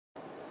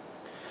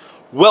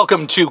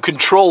Welcome to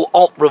Control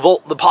Alt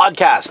Revolt, the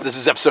podcast. This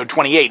is episode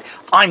 28.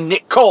 I'm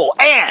Nick Cole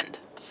and...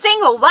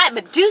 Single White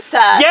Medusa!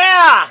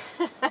 Yeah!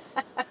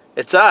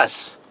 It's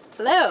us.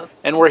 Hello.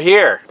 And we're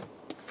here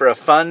for a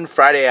fun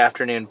Friday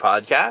afternoon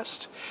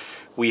podcast.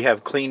 We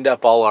have cleaned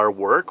up all our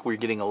work. We're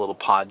getting a little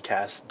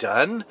podcast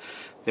done.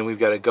 Then we've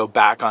got to go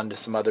back onto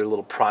some other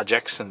little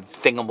projects and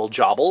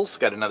thingamajobbles.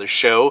 Got another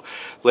show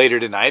later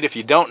tonight. If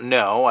you don't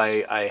know,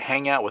 I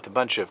hang out with a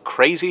bunch of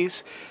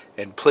crazies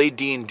and play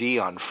D&D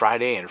on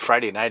Friday and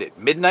Friday night at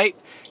midnight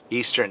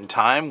Eastern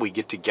time. We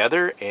get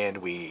together and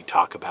we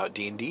talk about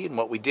D&D and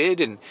what we did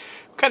and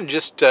kind of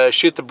just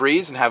shoot the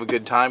breeze and have a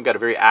good time. Got a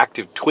very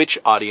active Twitch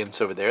audience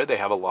over there. They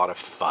have a lot of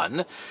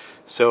fun.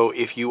 So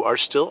if you are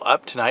still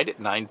up tonight at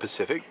 9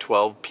 Pacific,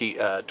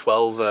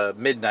 12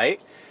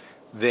 midnight,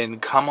 then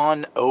come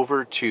on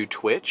over to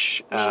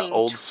Twitch,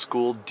 old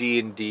school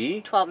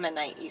D&D. 12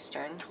 midnight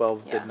Eastern.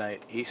 12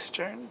 midnight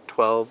Eastern,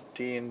 12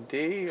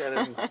 D&D.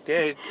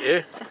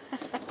 Yeah.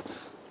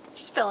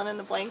 Just filling in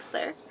the blanks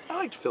there. I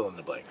like to fill in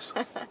the blanks.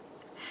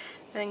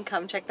 Then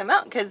come check them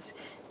out, because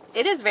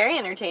it is very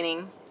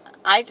entertaining.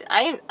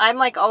 I'm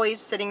like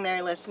always sitting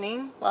there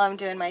listening while I'm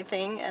doing my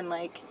thing, and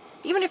like,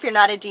 even if you're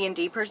not a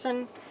D&D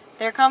person,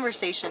 their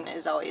conversation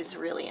is always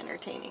really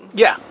entertaining.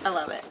 Yeah. I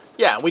love it.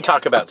 Yeah, we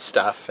talk about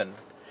stuff, and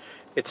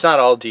it's not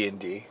all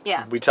D&D.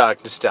 Yeah. We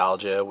talk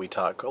nostalgia, we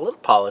talk a little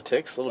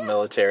politics, a little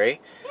military.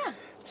 Yeah.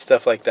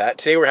 Stuff like that.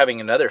 Today we're having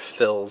another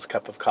Phil's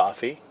cup of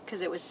coffee.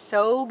 Because it was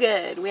so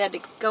good. We had to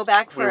go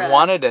back for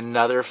wanted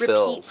another repeat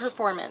Phil's.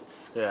 performance.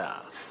 Yeah.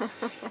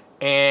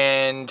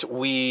 And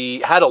we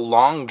had a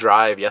long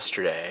drive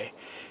yesterday,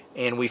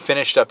 and we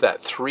finished up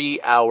that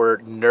 3-hour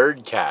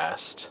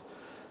nerdcast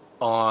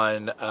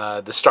on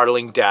the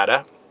startling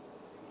data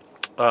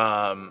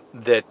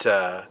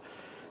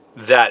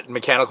that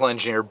mechanical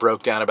engineer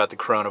broke down about the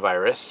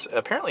coronavirus.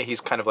 Apparently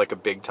he's kind of like a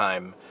big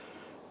time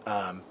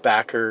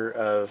backer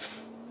of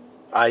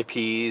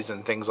IPs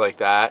and things like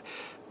that.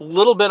 A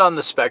little bit on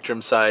the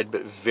spectrum side,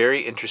 but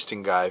very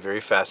interesting guy,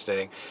 very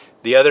fascinating.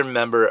 The other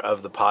member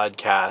of the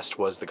podcast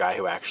was the guy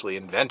who actually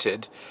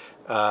invented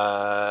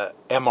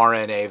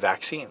mRNA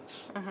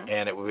vaccines. Mm-hmm.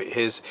 And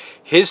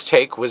his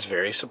take was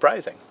very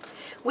surprising.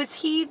 Was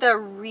he the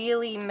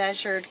really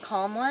measured,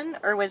 calm one,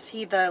 or was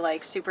he the,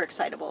 like, super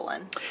excitable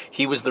one?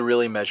 He was the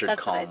really measured,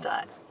 That's calm what I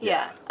thought. one.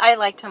 Yeah. I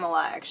liked him a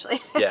lot,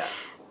 actually. Yeah.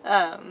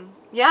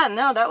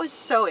 That was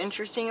so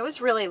interesting. It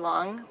was really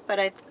long, but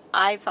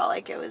I felt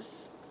like it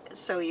was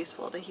so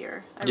useful to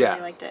hear. I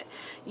really liked it.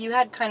 You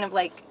had kind of,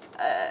 like,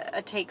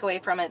 a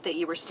takeaway from it that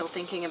you were still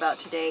thinking about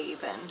today,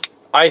 even.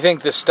 I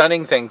think the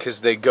stunning thing,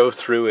 because they go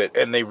through it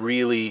and they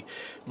really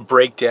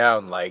break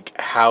down, like,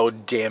 how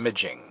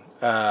damaging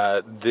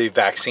the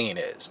vaccine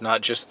is,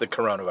 not just the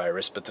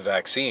coronavirus, but the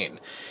vaccine,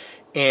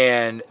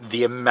 and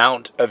the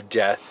amount of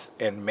death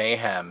and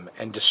mayhem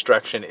and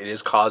destruction it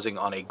is causing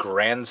on a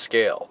grand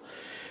scale.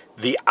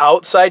 The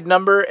outside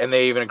number, and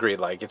they even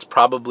agreed, like, it's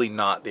probably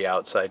not the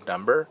outside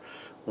number,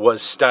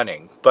 was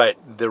stunning, but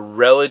the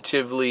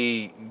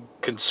relatively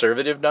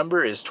conservative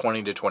number is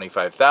 20 to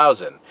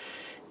 25,000.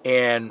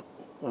 And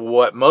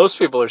what most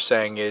people are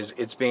saying is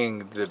it's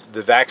being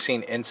the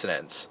vaccine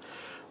incidents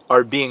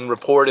are being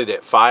reported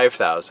at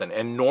 5,000,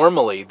 and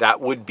normally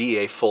that would be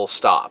a full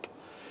stop.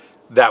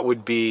 That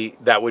would be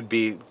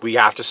we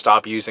have to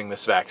stop using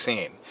this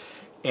vaccine.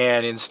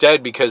 And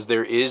instead, because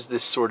there is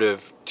this sort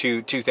of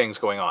two things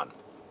going on.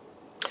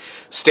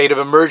 State of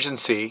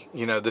emergency,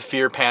 the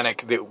fear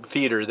panic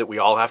theater that we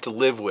all have to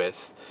live with.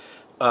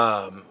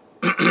 And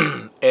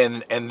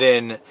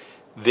then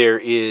there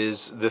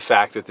is the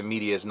fact that the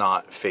media is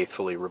not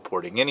faithfully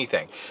reporting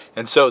anything.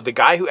 And so the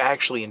guy who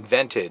actually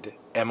invented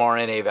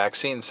mRNA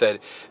vaccine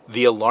said,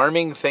 the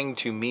alarming thing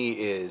to me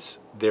is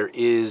there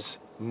is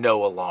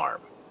no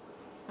alarm.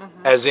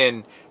 Mm-hmm. As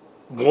in,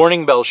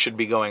 warning bells should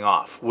be going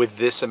off with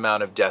this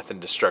amount of death and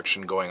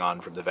destruction going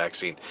on from the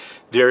vaccine.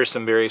 There are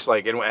some various,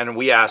 and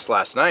we asked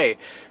last night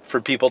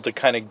for people to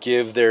kind of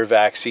give their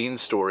vaccine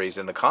stories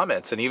in the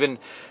comments. And even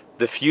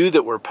the few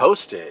that were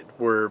posted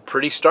were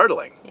pretty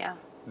startling. Yeah.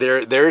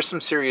 There are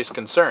some serious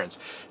concerns.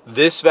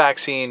 This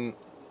vaccine,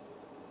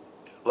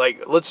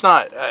 let's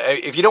not,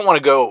 if you don't want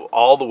to go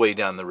all the way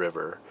down the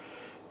river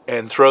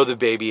and throw the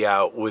baby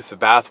out with the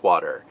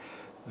bathwater,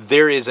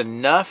 there is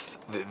enough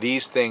that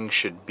these things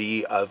should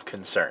be of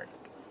concern.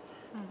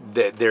 Mm-hmm.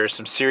 That there are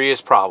some serious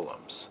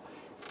problems,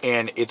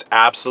 and it's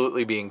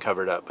absolutely being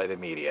covered up by the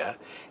media.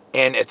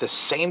 And at the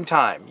same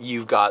time,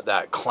 you've got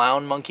that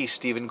clown monkey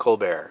Stephen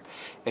Colbert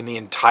and the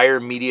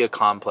entire media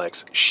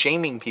complex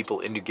shaming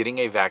people into getting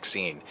a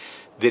vaccine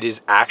that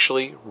is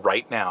actually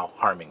right now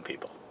harming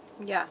people.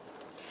 Yeah.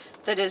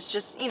 That is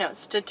just,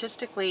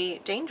 statistically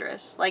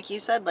dangerous. Like you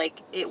said,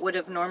 it would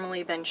have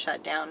normally been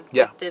shut down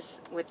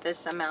with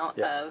this amount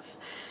of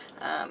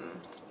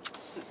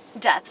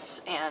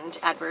deaths and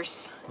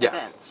adverse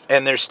events.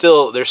 And they're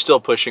still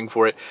pushing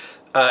for it.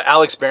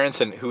 Alex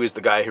Berenson, who is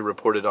the guy who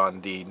reported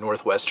on the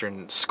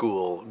Northwestern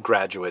School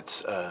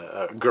graduates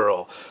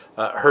girl,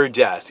 her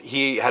death,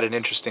 he had an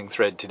interesting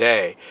thread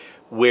today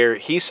where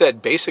he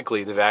said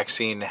basically the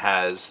vaccine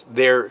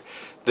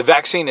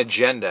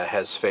agenda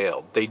has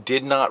failed. They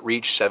did not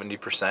reach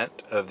 70%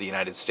 of the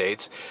United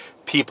States.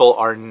 People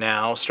are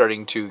now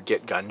starting to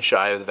get gun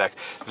shy of the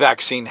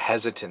vaccine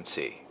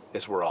hesitancy,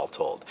 as we're all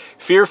told.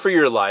 Fear for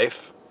your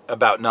life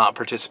about not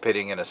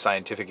participating in a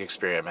scientific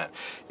experiment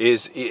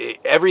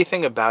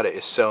everything about it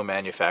is so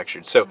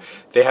manufactured. So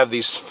they have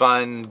these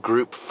fun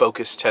group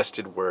focus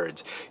tested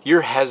words.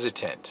 You're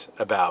hesitant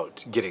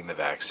about getting the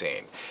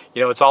vaccine.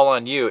 It's all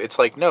on you. It's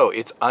like, no,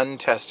 it's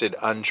untested,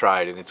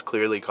 untried, and it's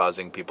clearly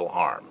causing people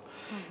harm.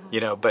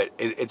 But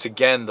it's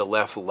again, the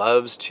left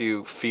loves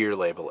to fear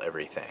label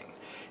everything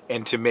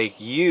and to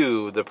make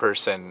you the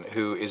person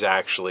who is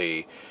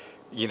actually,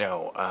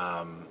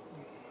 the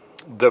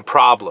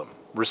problem,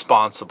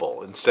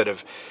 responsible, instead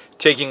of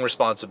taking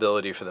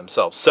responsibility for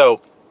themselves.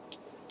 So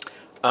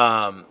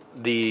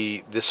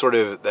the sort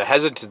of the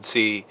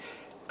hesitancy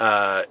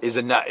is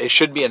enough. It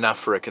should be enough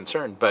for a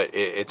concern, but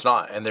it's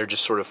not, and they're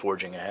just sort of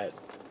forging ahead.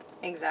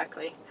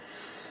 Exactly.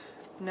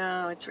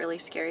 No, it's really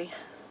scary.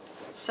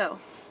 So,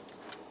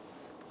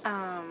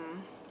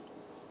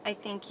 I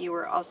think you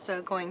were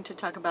also going to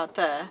talk about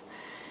the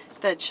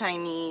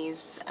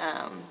Chinese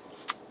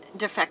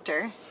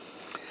defector.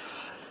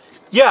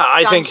 Yeah,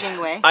 I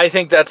Jingwei.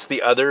 think that's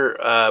the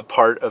other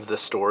part of the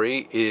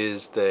story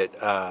is that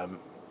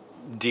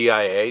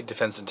DIA,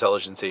 Defense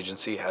Intelligence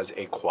Agency, has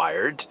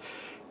acquired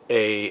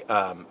a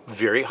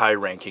very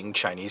high-ranking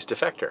Chinese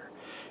defector.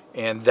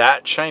 And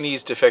that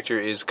Chinese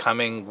defector is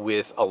coming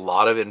with a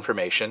lot of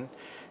information.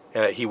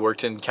 He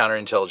worked in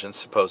counterintelligence,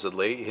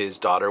 supposedly. His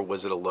daughter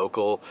was at a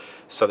local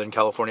Southern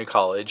California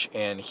college,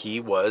 and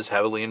he was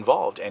heavily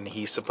involved. And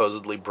he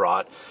supposedly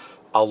brought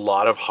a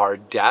lot of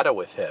hard data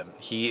with him.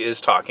 He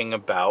is talking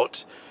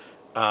about,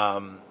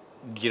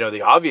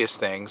 the obvious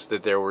things,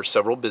 that there were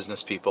several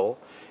business people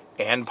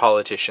and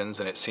politicians,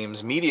 and it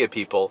seems media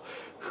people,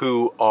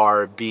 who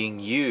are being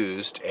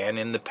used and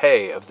in the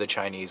pay of the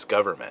Chinese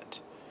government.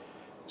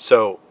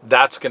 So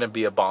that's going to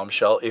be a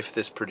bombshell if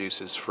this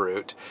produces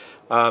fruit.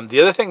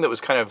 The other thing that was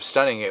kind of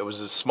stunning, it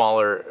was a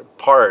smaller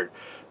part,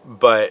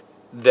 but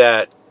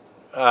that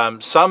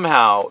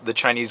somehow the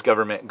Chinese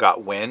government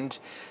got wind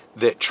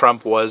that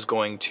Trump was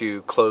going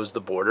to close the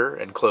border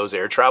and close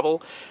air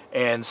travel.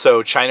 And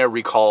so China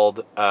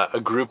recalled a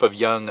group of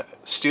young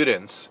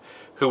students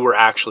who were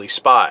actually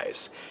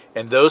spies.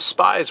 And those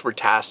spies were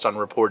tasked on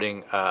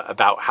reporting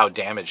about how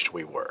damaged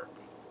we were.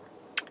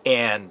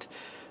 And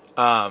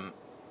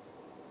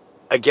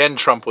again,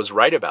 Trump was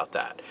right about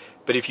that.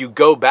 But if you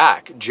go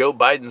back, Joe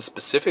Biden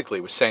specifically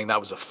was saying that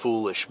was a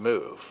foolish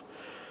move.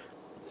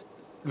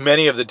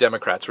 Many of the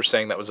Democrats were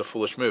saying that was a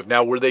foolish move.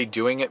 Now, were they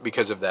doing it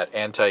because of that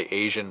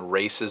anti-Asian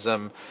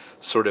racism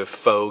sort of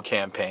faux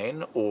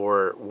campaign,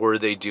 or were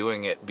they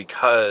doing it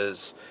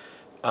because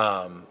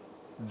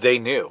they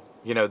knew,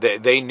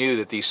 they knew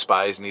that these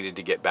spies needed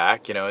to get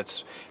back?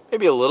 It's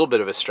maybe a little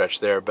bit of a stretch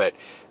there, but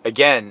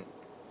again,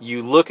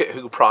 you look at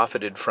who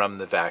profited from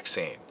the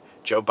vaccine.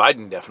 Joe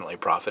Biden definitely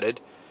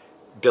profited.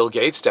 Bill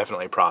Gates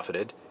definitely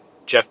profited.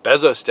 Jeff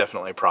Bezos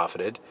definitely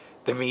profited.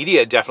 The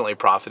media definitely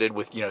profited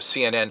with,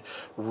 CNN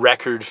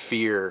record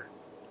fear,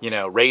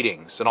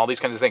 ratings and all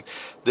these kinds of things.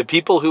 The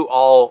people who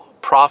all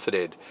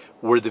profited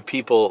were the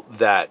people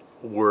that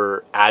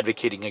were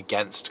advocating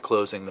against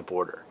closing the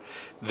border,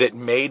 that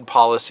made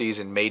policies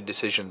and made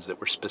decisions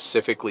that were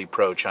specifically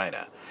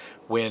pro-China,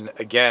 when,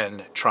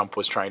 again, Trump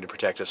was trying to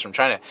protect us from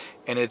China.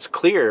 And it's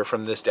clear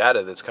from this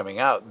data that's coming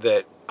out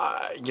that,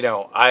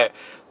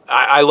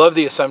 I love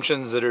the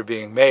assumptions that are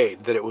being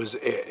made, that it was,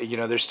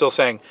 they're still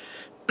saying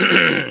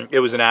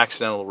it was an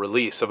accidental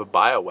release of a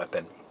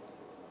bioweapon.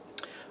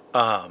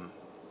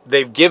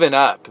 They've given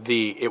up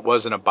it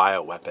wasn't a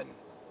bioweapon,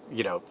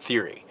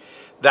 theory.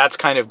 That's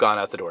kind of gone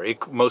out the door.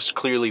 It most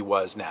clearly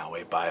was now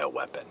a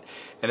bioweapon.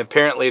 And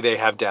apparently they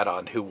have data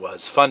on who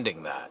was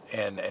funding that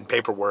and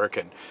paperwork.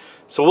 And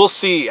so we'll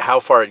see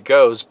how far it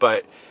goes.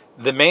 But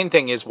the main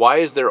thing is, why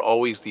is there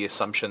always the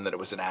assumption that it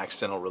was an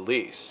accidental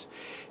release?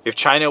 If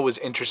China was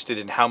interested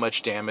in how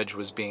much damage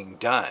was being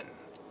done,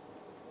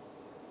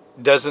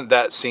 doesn't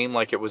that seem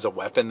like it was a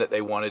weapon that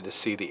they wanted to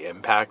see the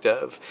impact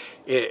of?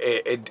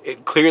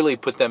 It clearly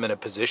put them in a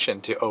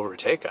position to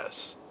overtake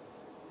us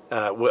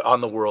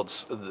on the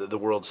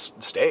world's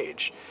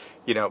stage.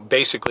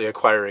 Basically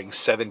acquiring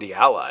 70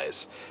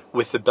 allies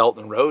with the Belt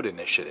and Road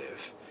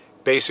Initiative,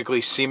 basically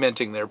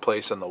cementing their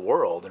place in the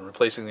world and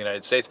replacing the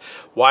United States.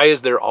 Why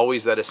is there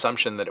always that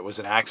assumption that it was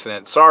an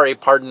accident? Sorry,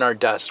 pardon our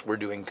dust, we're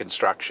doing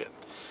construction.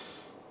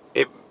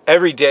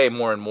 Every day,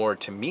 more and more,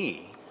 to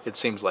me, it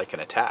seems like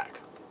an attack.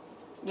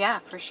 Yeah,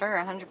 for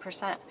sure,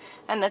 100%.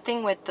 And the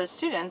thing with the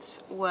students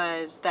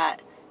was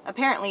that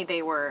apparently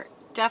they were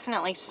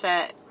definitely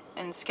set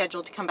and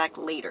scheduled to come back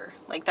later.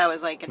 Like, that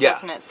was like a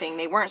definite thing.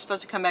 They weren't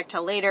supposed to come back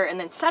till later, and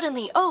then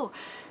suddenly,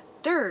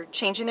 they're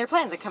changing their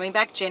plans. They're coming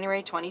back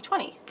January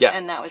 2020. Yeah.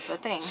 And that was the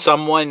thing.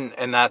 Someone,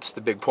 and that's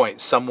the big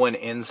point, someone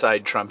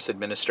inside Trump's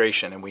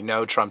administration, and we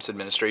know Trump's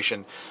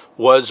administration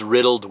was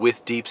riddled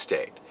with deep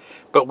state.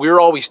 But we're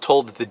always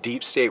told that the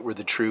deep state were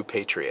the true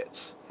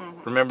patriots. Mm-hmm.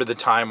 Remember the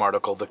Time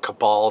article, the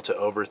cabal to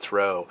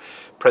overthrow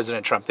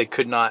President Trump. They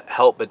could not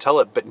help but tell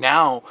it. But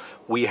now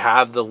we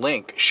have the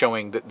link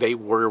showing that they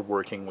were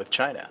working with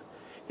China.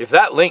 If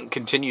that link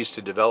continues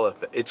to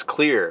develop, it's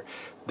clear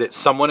that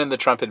someone in the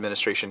Trump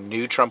administration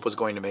knew Trump was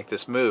going to make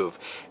this move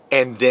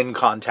and then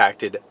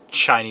contacted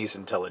Chinese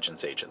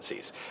intelligence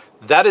agencies.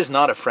 That is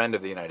not a friend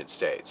of the United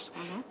States.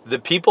 Mm-hmm. The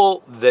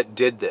people that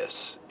did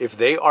this, if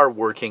they are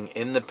working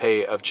in the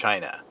pay of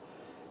China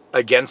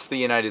against the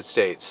United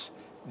States,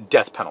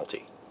 death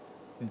penalty.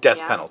 Death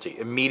penalty.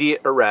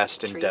 Immediate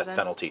arrest and Treason. death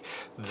penalty.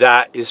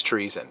 That is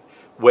treason.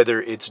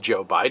 Whether it's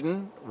Joe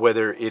Biden,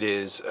 whether it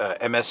is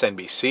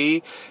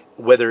MSNBC,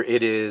 whether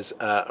it is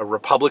a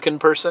Republican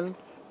person,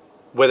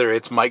 whether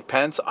it's Mike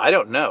Pence, I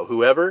don't know.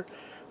 Whoever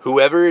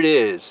it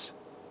is,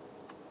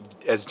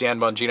 as Dan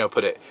Bongino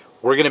put it,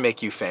 we're going to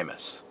make you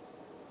famous.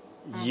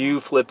 Mm-hmm. You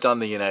flipped on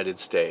the United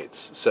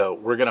States, so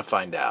we're going to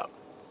find out.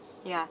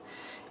 Yeah.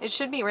 It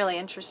should be really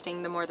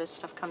interesting the more this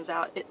stuff comes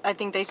out. I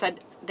think they said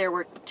there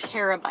were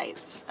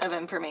terabytes of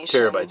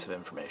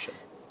information.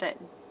 That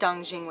Deng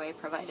Jingwei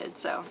provided,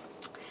 so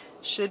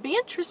should be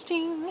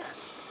interesting.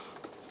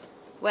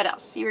 What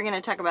else? You were going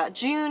to talk about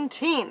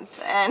Juneteenth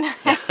and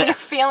your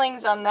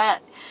feelings on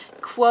that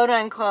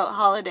quote-unquote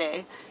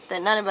holiday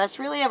that none of us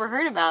really ever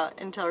heard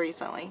about until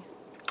recently.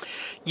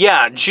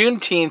 Yeah,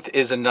 Juneteenth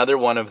is another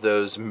one of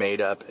those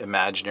made-up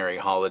imaginary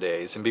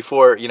holidays. And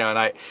before,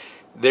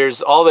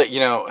 there's all that,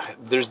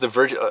 there's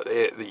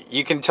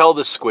you can tell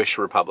the squish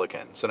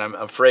Republicans, and I'm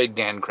afraid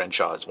Dan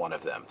Crenshaw is one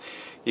of them.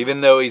 Even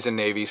though he's a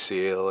Navy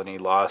SEAL and he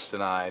lost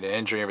an eye, an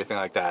injury, and everything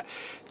like that,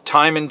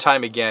 time and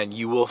time again,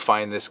 you will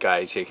find this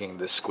guy taking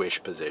the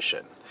squish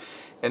position.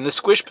 And the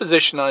squish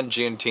position on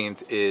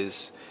Juneteenth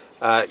is,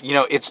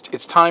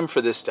 it's time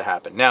for this to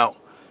happen. Now,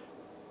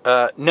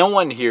 no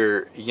one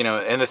here,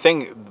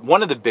 and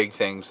one of the big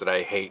things that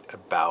I hate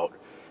about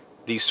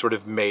these sort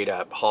of made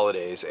up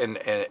holidays and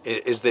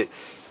is that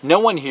no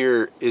one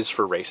here is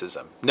for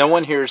racism. No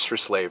one here is for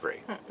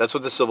slavery. That's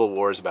what the Civil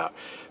War is about.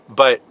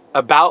 But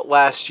about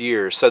last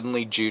year,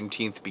 suddenly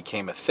Juneteenth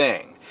became a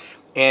thing.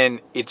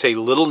 And it's a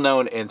little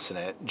known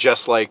incident,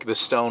 just like the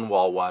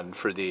Stonewall one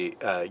for the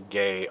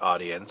gay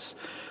audience,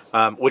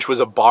 which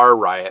was a bar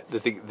riot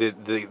that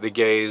the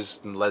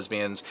gays and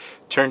lesbians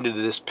turned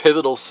into this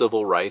pivotal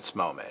civil rights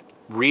moment.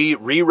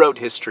 Rewrote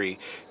history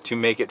to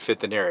make it fit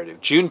the narrative.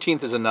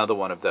 Juneteenth is another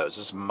one of those.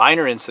 It's a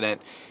minor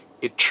incident.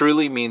 It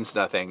truly means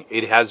nothing.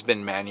 It has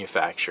been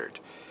manufactured.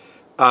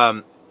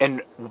 And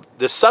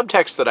the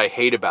subtext that I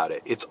hate about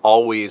it, it's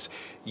always,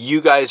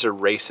 you guys are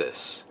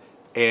racist.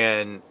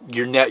 And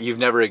you've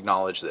never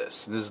acknowledged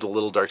this. And this is the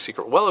little dark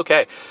secret. Well,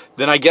 okay.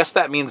 Then I guess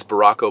that means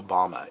Barack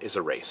Obama is a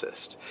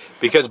racist.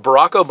 Because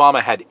Barack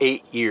Obama had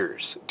 8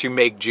 years to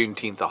make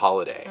Juneteenth a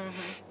holiday.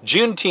 Mm-hmm.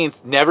 Juneteenth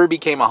never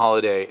became a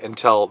holiday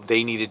until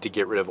they needed to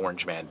get rid of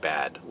Orange Man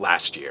Bad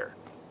last year.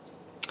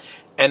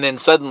 And then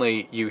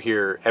suddenly you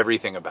hear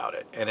everything about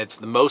it. And it's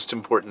the most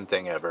important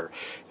thing ever.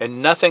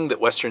 And nothing that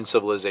Western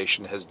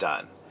civilization has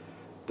done.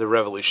 The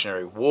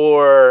Revolutionary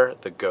War,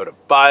 the Go to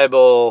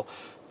Bible,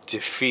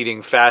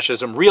 defeating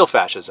fascism, real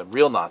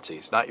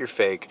Nazis, not your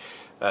fake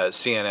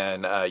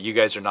CNN, you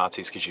guys are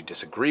Nazis because you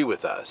disagree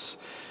with us.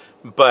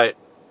 But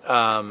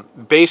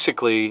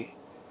basically,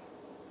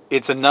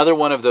 it's another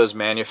one of those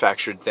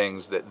manufactured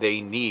things that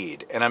they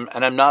need, and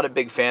I'm not a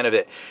big fan of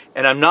it.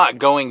 And I'm not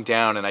going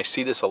down, and I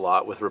see this a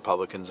lot with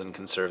Republicans and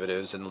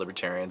conservatives and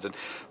libertarians, and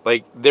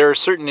like there are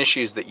certain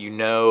issues that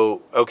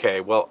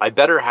okay, well, I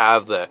better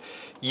have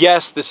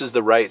yes, this is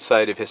the right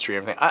side of history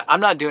and everything.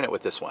 I'm not doing it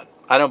with this one.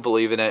 I don't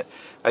believe in it.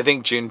 I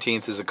think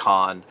Juneteenth is a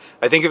con.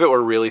 I think if it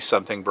were really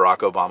something, Barack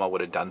Obama would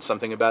have done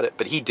something about it,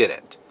 but he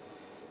didn't.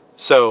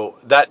 So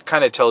that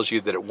kind of tells you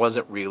that it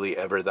wasn't really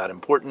ever that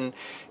important.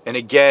 And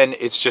again,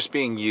 it's just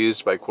being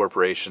used by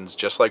corporations,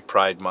 just like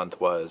Pride Month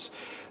was,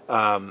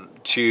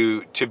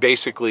 to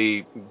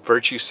basically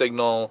virtue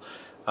signal,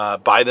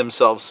 buy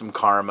themselves some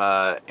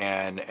karma,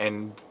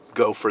 and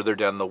go further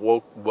down the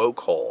woke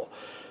hole.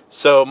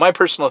 So my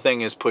personal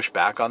thing is push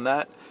back on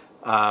that.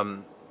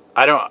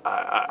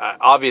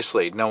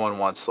 Obviously, no one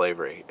wants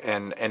slavery,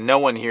 and no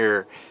one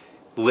here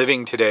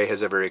living today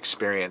has ever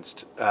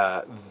experienced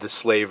the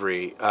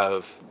slavery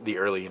of the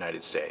early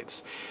United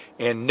States.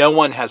 And no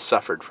one has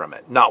suffered from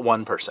it. Not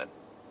one person.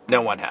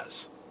 No one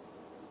has.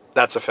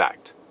 That's a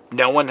fact.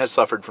 No one has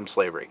suffered from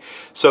slavery.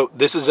 So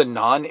this is a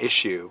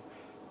non-issue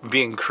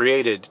being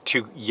created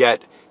to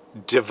yet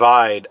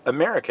divide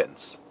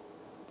Americans.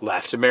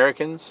 Left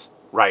Americans,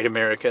 right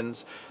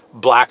Americans,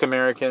 black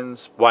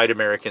Americans, white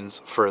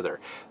Americans further.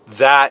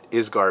 That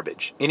is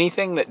garbage.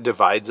 Anything that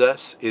divides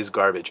us is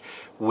garbage.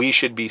 We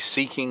should be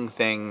seeking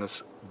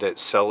things that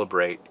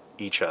celebrate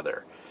each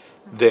other,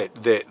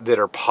 that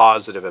are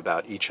positive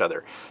about each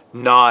other.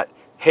 Not,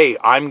 hey,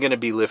 I'm going to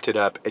be lifted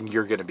up and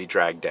you're going to be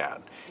dragged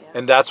down. Yeah.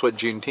 And that's what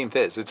Juneteenth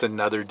is. It's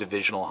another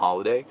divisional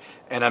holiday,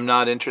 and I'm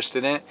not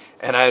interested in it,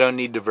 and I don't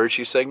need to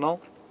virtue signal.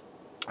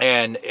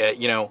 And,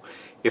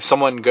 if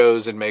someone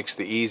goes and makes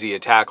the easy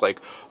attack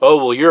like, oh,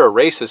 well, you're a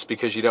racist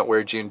because you don't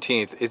wear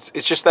Juneteenth,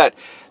 it's just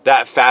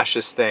that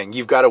fascist thing.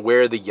 You've got to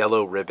wear the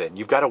yellow ribbon.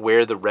 You've got to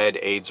wear the red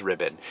AIDS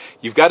ribbon.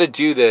 You've got to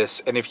do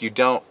this, and if you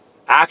don't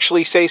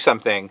actually say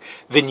something,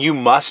 then you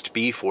must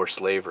be for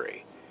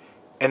slavery.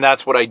 And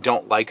that's what I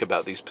don't like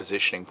about these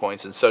positioning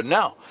points. And so,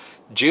 no,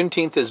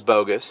 Juneteenth is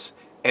bogus,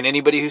 and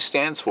anybody who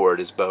stands for it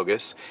is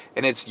bogus.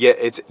 And it's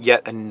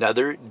yet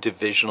another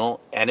divisional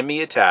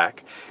enemy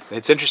attack. And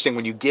it's interesting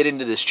when you get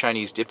into this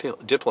Chinese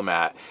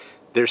diplomat,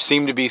 there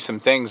seem to be some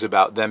things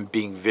about them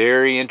being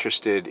very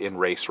interested in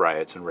race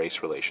riots and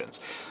race relations.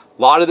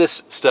 A lot of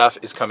this stuff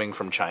is coming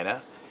from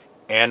China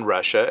and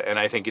Russia, and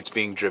I think it's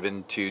being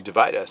driven to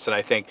divide us. And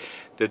I think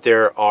that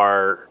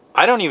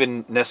I don't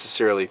even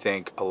necessarily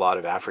think a lot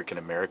of African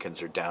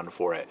Americans are down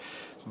for it,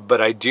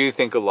 but I do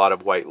think a lot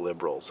of white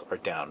liberals are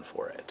down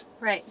for it.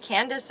 Right.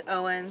 Candace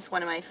Owens,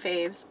 one of my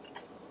faves,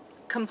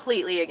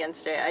 completely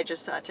against it. I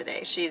just saw it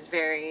today. She's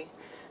very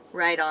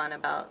right on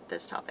about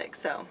this topic.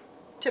 So,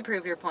 to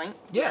prove your point,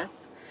 Yeah.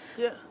 yes.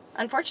 Yeah.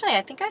 Unfortunately,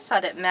 I think I saw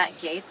that Matt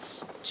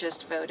Gaetz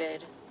just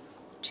voted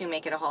to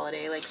make it a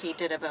holiday. Like, he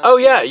did a vote. Oh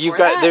yeah, you've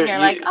got that, and you're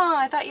like, oh,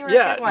 I thought you were a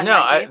good one.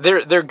 No,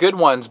 they're good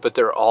ones, but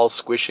they're all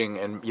squishing,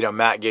 and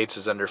Matt Gaetz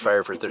is under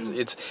fire for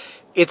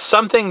it's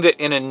something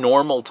that in a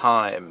normal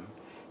time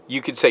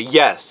you could say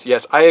yes,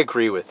 I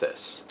agree with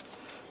this,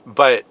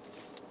 but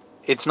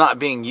it's not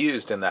being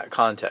used in that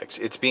context.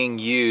 It's being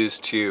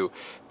used to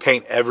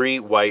paint every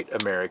white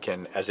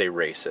American as a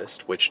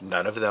racist, which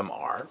none of them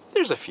are.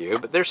 There's a few,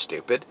 but they're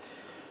stupid.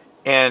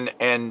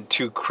 And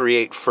to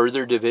create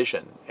further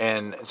division.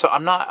 And so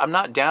I'm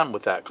not down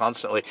with that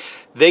constantly.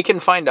 They can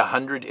find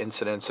 100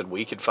 incidents and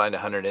we could find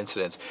 100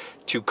 incidents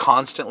to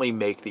constantly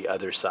make the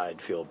other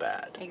side feel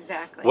bad.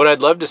 Exactly. What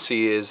I'd love to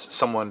see is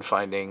someone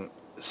finding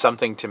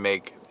something to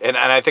make, and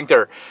I think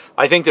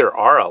there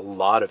are a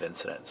lot of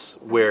incidents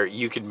where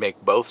you could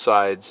make both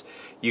sides,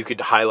 you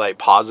could highlight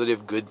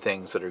positive, good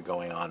things that are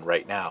going on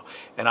right now.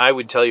 And I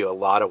would tell you a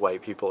lot of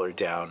white people are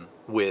down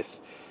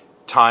with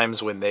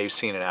times when they've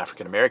seen an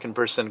African American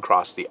person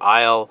cross the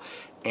aisle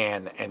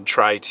and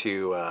try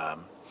to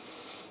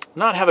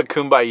not have a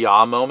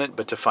kumbaya moment,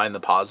 but to find the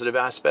positive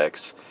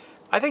aspects.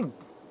 I think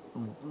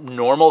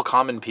normal,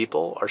 common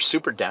people are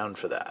super down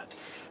for that.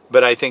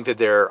 But I think that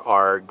there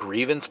are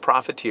grievance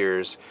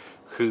profiteers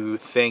who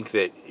think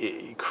that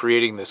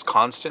creating this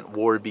constant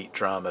war beat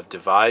drum of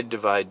divide,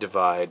 divide,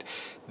 divide,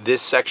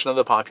 this section of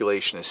the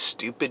population is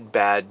stupid,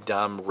 bad,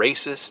 dumb,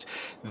 racist.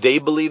 They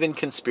believe in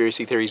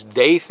conspiracy theories.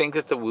 They think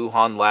that the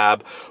Wuhan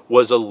lab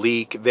was a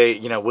leak. They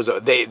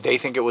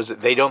think it was.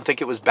 They don't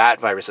think it was bat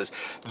viruses.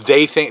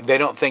 They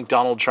don't think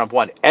Donald Trump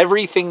won.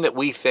 Everything that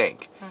we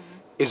think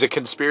is a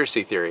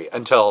conspiracy theory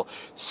until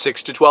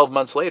 6 to 12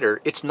 months later,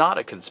 it's not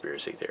a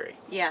conspiracy theory.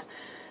 Yeah.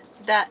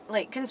 That,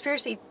 like,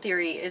 conspiracy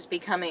theory is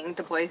becoming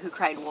the boy who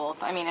cried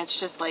wolf. I mean, it's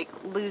just, like,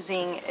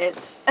 losing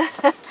its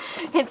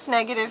its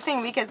negative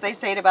thing because they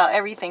say it about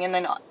everything and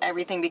then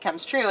everything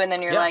becomes true and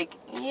then you're like,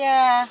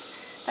 yeah,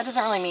 that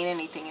doesn't really mean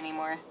anything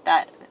anymore.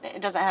 That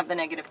it doesn't have the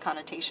negative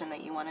connotation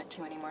that you want it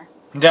to anymore.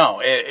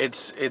 No,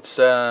 it's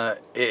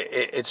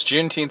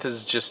Juneteenth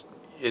is just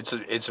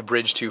it's a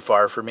bridge too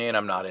far for me, and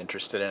I'm not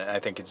interested in it. I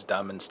think it's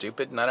dumb and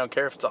stupid, and I don't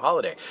care if it's a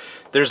holiday.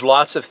 There's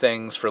lots of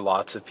things for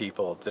lots of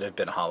people that have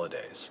been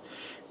holidays,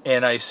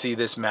 and I see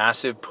this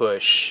massive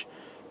push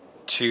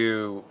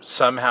to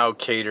somehow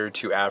cater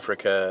to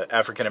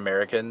African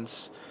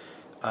Americans,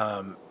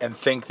 and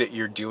think that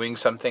you're doing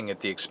something at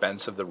the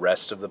expense of the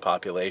rest of the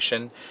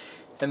population.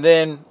 And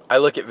then I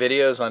look at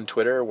videos on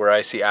Twitter where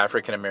I see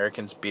African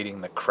Americans beating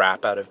the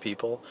crap out of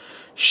people,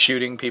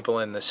 shooting people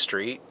in the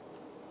street,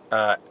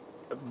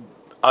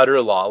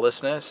 utter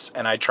lawlessness,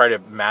 and I try to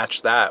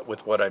match that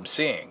with what I'm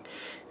seeing.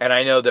 And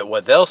I know that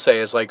what they'll say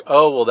is like,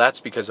 oh, well, that's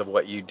because of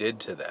what you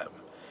did to them.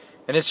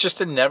 And it's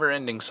just a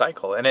never-ending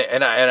cycle. And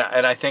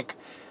I think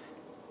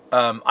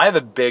I have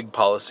a big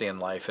policy in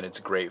life, and it's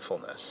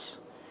gratefulness.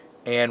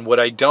 And what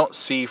I don't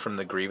see from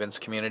the grievance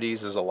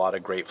communities is a lot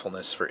of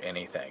gratefulness for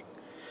anything.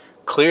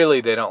 Clearly,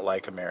 they don't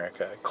like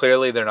America.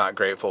 Clearly, they're not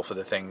grateful for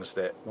the things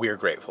that we're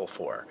grateful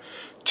for,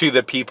 to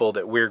the people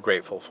that we're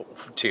grateful for,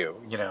 to.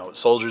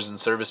 Soldiers and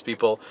service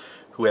people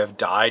who have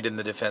died in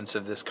the defense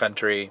of this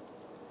country.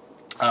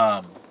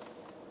 The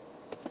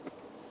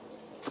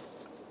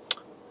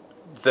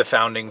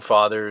founding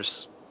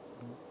fathers,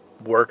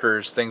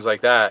 workers, things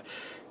like that.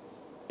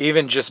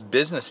 Even just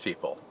business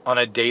people on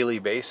a daily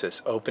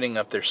basis, opening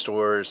up their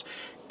stores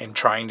and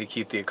trying to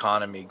keep the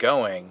economy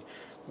going.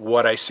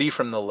 What I see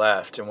from the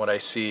left and what I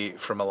see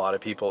from a lot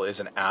of people is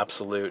an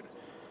absolute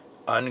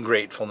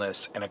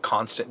ungratefulness and a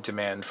constant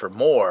demand for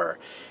more.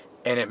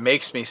 And it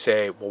makes me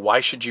say, well,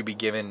 why should you be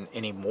given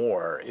any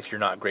more if you're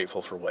not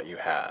grateful for what you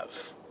have?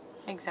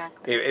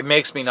 Exactly. It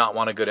makes me not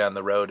want to go down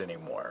the road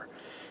anymore.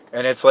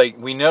 And it's like,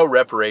 we know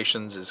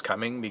reparations is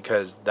coming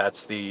because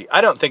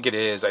I don't think it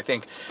is. I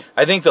think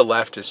the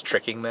left is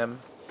tricking them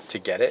to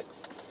get it.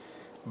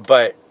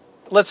 But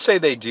let's say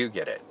they do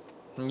get it.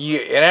 And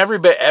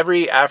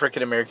every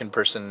African American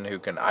person who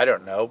can, I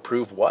don't know,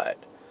 prove what?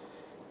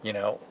 You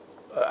know,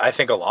 I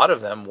think a lot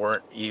of them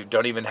you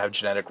don't even have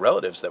genetic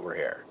relatives that were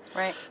here.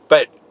 Right.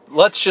 But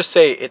let's just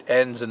say it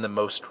ends in the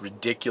most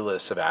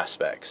ridiculous of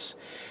aspects,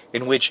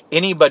 in which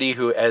anybody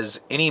who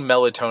has any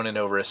melatonin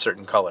over a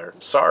certain color,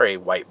 sorry,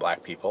 white,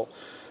 black people,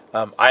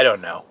 I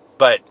don't know,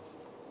 but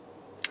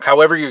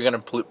however you're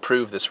going to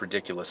prove this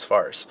ridiculous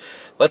farce,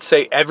 let's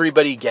say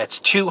everybody gets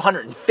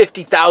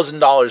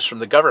 $250,000 from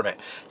the government,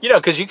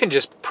 because you can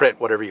just print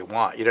whatever you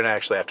want. You don't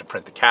actually have to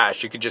print the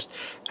cash. You could just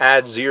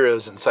add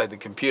zeros inside the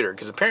computer,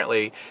 because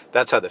apparently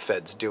that's how the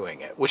Fed's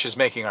doing it, which is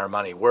making our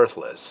money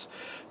worthless.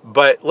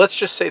 But let's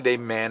just say they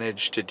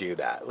manage to do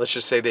that. Let's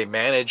just say they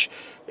manage,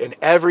 and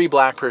every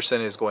black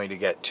person is going to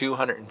get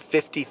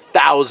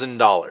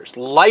 $250,000,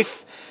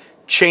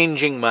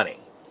 life-changing money.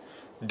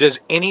 Does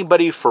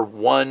anybody for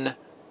 1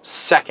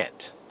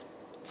 second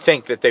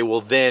think that they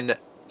will then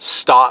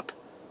stop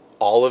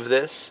all of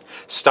this?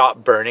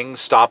 Stop burning,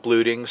 stop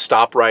looting,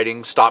 stop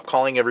writing, stop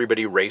calling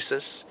everybody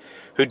racist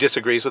who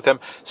disagrees with them,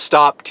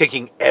 stop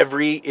taking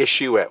every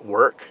issue at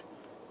work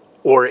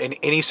or in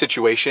any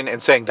situation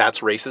and saying that's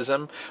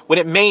racism, when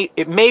it may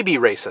be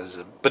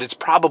racism, but it's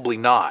probably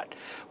not.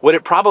 What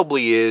it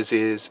probably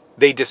is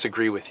they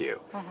disagree with you.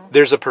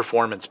 There's a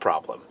performance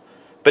problem.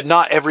 But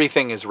not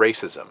everything is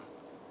racism.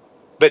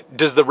 But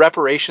does the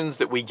reparations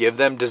that we give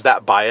them, does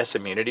that buy us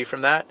immunity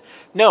from that?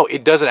 No,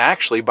 it doesn't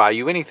actually buy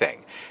you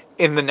anything.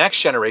 In the next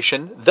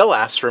generation, they'll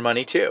ask for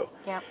money too.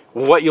 Yep.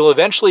 What you'll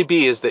eventually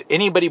be is that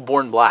anybody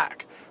born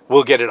black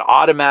will get an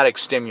automatic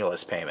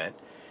stimulus payment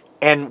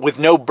and with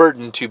no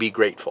burden to be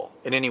grateful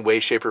in any way,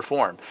 shape, or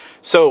form.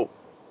 So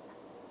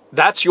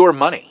that's your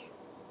money.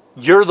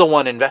 You're the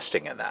one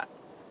investing in that.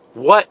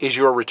 What is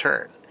your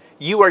return?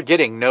 You are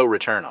getting no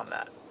return on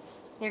that.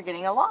 You're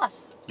getting a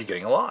loss. You're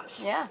getting a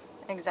loss. Yeah,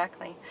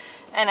 exactly.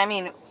 And I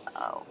mean,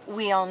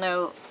 we all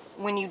know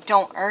when you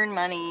don't earn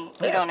money,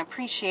 you don't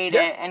appreciate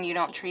it, and you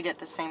don't treat it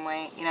the same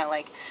way.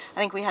 Like, I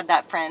think we had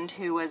that friend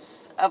who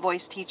was a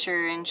voice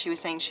teacher, and she was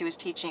saying she was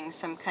teaching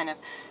some kind of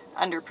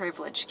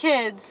underprivileged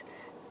kids,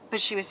 but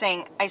she was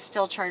saying, I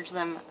still charge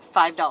them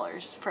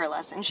 $5 for a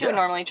lesson. She would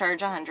normally charge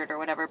 $100 or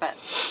whatever, but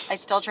I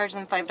still charge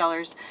them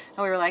 $5.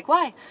 And we were like,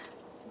 why?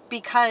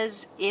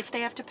 Because if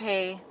they have to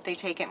pay, they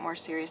take it more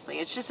seriously.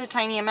 It's just a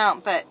tiny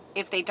amount, but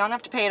if they don't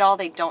have to pay at all,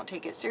 they don't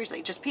take it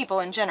seriously. Just people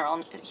in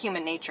general,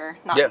 human nature,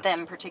 not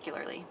them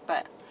particularly.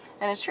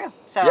 And it's true.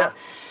 So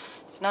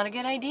it's not a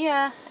good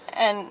idea.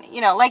 And,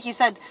 like you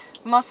said,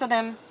 most of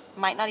them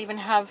might not even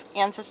have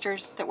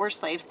ancestors that were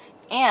slaves.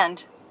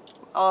 And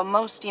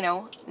most,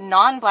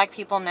 non-black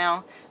people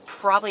now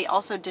probably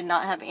also did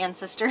not have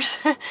ancestors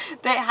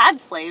that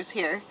had slaves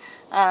here.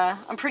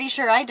 I'm pretty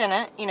sure I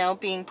didn't,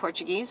 being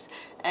Portuguese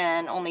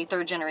and only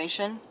third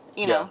generation,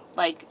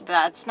 like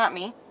that's not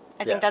me.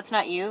 I think that's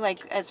not you,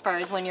 like as far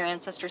as when your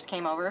ancestors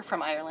came over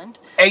from Ireland.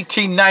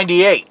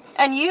 1898.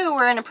 And you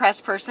were an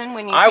oppressed person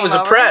when you I came was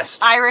over.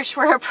 oppressed. Irish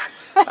were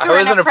I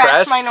wasn't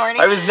oppressed. Minority.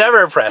 I was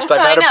never oppressed.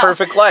 I've had a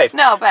perfect life.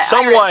 No, but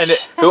someone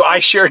Irish. who I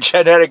share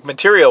genetic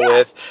material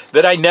with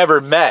that I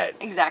never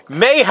met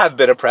may have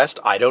been oppressed.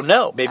 I don't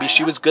know. Maybe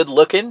she was good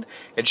looking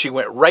and she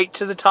went right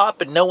to the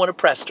top and no one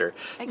oppressed her.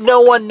 Exactly.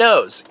 No one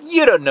knows.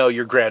 You don't know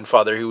your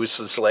grandfather who was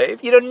a slave.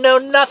 You don't know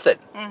nothing.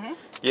 Mm-hmm.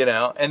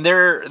 And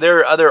there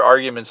are other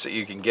arguments that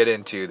you can get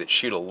into that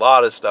shoot a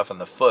lot of stuff in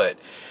the foot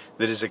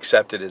that is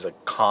accepted as a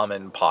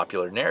common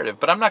popular narrative.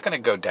 But I'm not going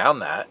to go down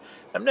that.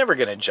 I'm never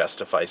going to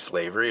justify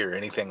slavery or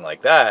anything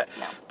like that.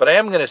 No. But I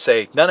am going to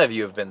say none of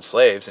you have been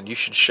slaves and you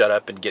should shut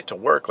up and get to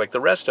work like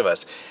the rest of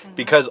us. Mm-hmm.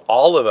 Because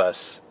all of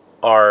us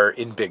are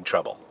in big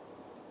trouble.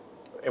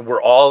 And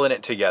we're all in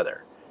it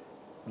together.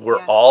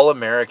 We're all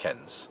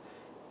Americans.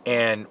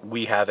 And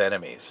we have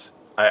enemies.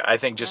 I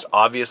think just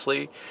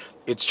obviously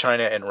it's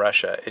China and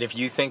Russia. And if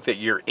you think that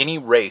you're any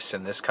race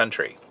in this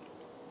country,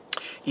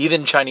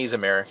 even Chinese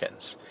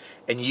Americans,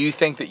 and you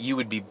think that you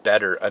would be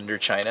better under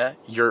China,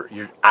 you're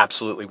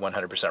absolutely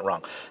 100%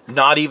 wrong.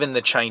 Not even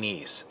the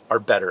Chinese are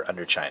better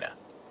under China.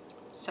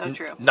 So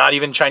true. Not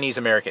even Chinese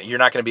American. You're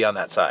not going to be on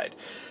that side.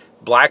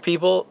 Black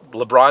people,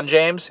 LeBron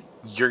James,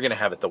 you're going to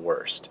have it the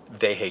worst.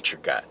 They hate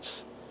your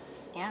guts.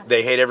 Yeah.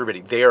 They hate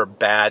everybody. They are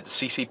bad.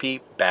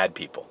 CCP, bad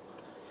people.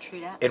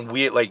 True that. And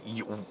we,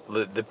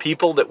 the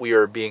people that we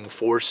are being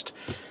forced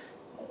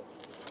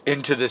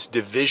into this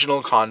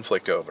divisional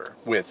conflict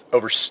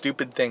over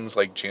stupid things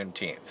like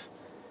Juneteenth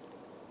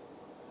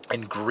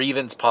and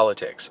grievance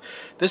politics.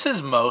 This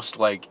is most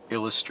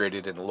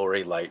illustrated in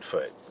Lori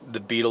Lightfoot,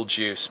 the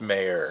Beetlejuice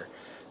mayor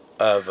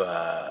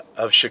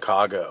of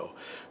Chicago,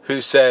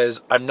 who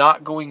says, I'm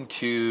not going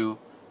to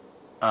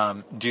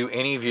do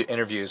any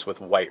interviews with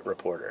white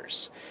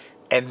reporters,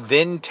 and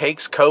then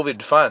takes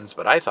COVID funds,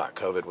 but I thought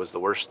COVID was the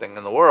worst thing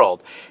in the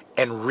world,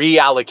 and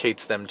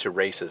reallocates them to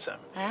racism.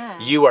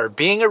 You are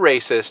being a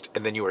racist,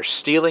 and then you are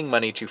stealing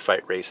money to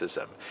fight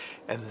racism.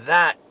 And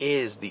that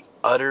is the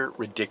utter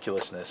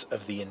ridiculousness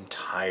of the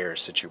entire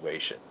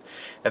situation.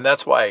 And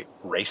that's why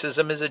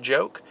racism is a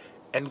joke,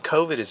 and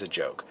COVID is a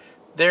joke.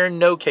 There are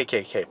no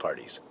KKK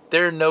parties.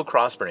 There are no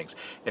crossburnings.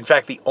 In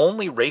fact, the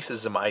only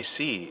racism I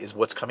see is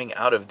what's coming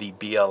out of the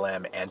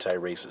BLM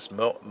anti-racist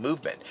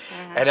movement.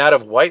 Mm-hmm. And out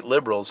of white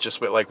liberals,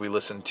 just like we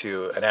listened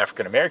to an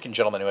African-American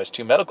gentleman who has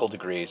 2 medical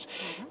degrees,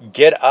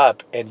 get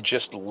up and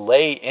just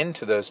lay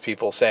into those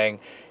people saying,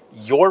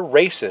 you're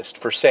racist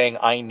for saying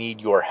I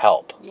need your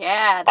help.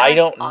 Yeah, that I was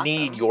don't awesome.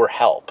 need your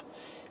help.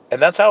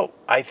 And that's how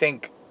I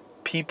think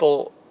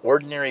people,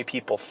 ordinary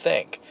people,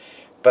 think.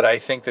 But I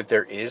think that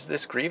there is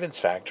this grievance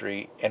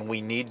factory, and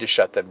we need to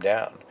shut them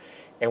down.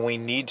 And we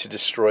need to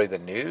destroy the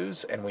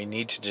news, and we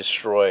need to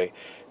destroy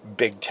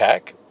big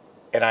tech.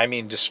 And I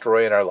mean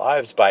destroy in our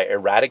lives by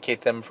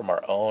eradicate them from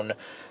our own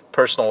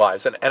personal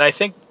lives. And I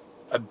think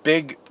a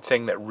big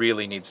thing that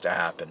really needs to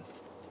happen,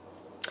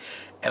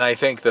 and I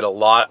think that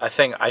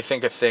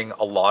a thing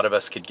a lot of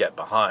us could get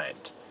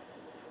behind,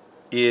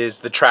 is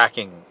the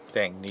tracking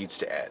thing needs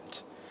to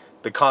end.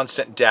 The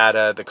constant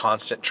data, the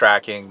constant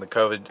tracking, the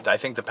COVID, I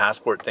think the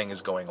passport thing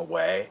is going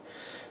away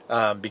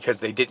because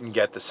they didn't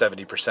get the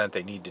 70%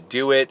 they need to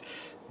do it.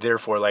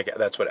 Therefore, like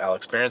that's what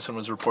Alex Berenson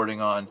was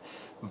reporting on.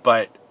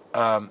 But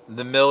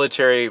the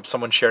military,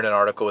 someone shared an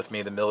article with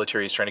me, the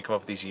military is trying to come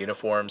up with these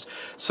uniforms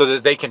so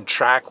that they can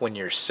track when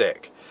you're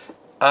sick.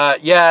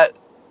 Yeah,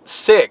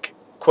 sick,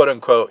 quote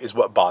unquote, is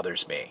what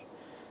bothers me.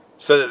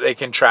 So that they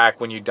can track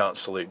when you don't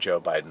salute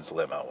Joe Biden's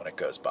limo when it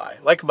goes by,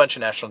 like a bunch of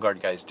National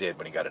Guard guys did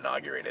when he got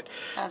inaugurated.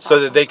 That's so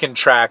awesome. that they can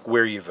track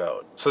where you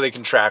vote, so they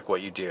can track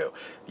what you do.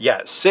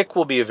 Yeah, sick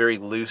will be a very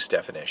loose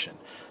definition.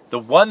 The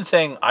one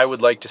thing I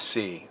would like to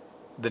see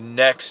the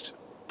next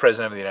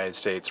president of the United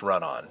States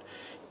run on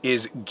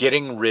is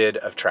getting rid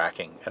of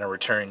tracking and a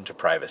return to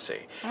privacy.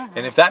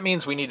 And if that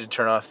means we need to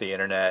turn off the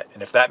internet,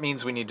 and if that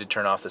means we need to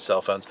turn off the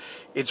cell phones,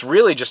 it's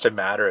really just a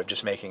matter of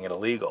just making it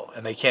illegal,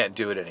 and they can't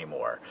do it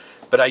anymore.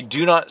 But I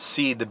do not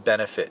see the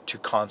benefit to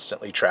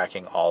constantly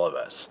tracking all of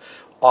us.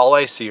 All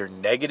I see are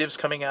negatives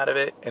coming out of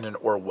it in an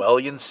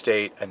Orwellian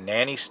state, a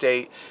nanny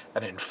state,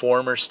 an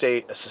informer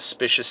state, a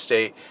suspicious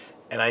state.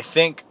 And I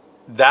think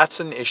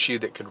that's an issue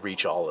that could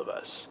reach all of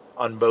us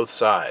on both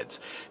sides,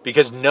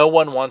 because no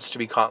one wants to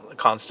be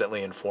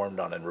constantly informed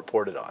on and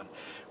reported on.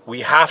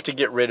 We have to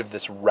get rid of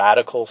this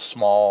radical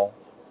small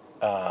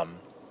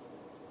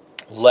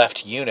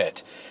left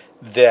unit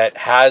that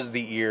has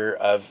the ear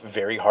of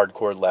very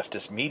hardcore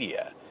leftist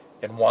media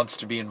and wants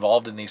to be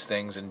involved in these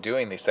things and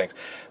doing these things.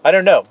 I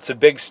don't know. It's a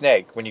big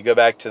snake. When you go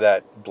back to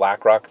that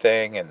BlackRock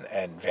thing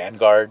and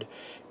Vanguard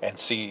and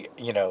see,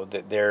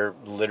 that they're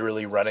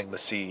literally running the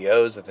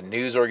CEOs of the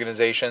news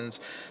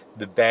organizations,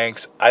 the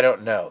banks, I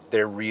don't know.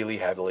 They're really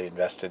heavily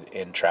invested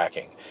in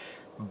tracking.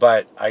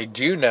 But I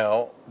do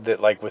know that,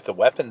 like with the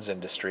weapons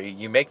industry,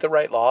 you make the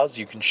right laws,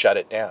 you can shut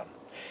it down.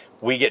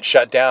 We get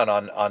shut down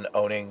on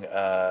owning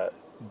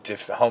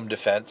home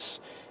defense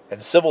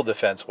and civil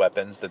defense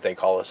weapons that they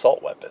call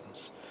assault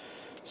weapons.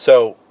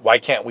 So why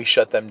can't we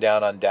shut them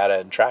down on data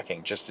and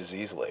tracking just as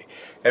easily?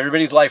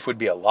 Everybody's life would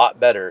be a lot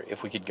better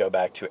if we could go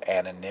back to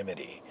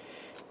anonymity.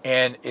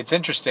 And it's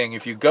interesting,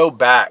 if you go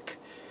back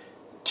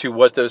to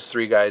what those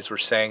 3 guys were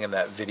saying in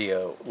that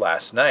video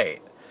last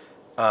night,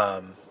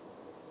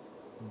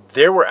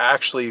 there were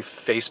actually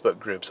Facebook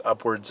groups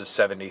upwards of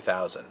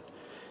 70,000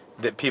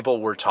 that people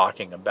were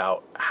talking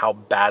about how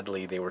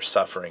badly they were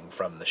suffering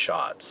from the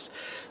shots.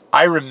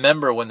 I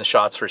remember when the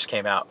shots first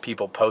came out,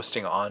 people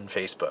posting on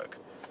Facebook.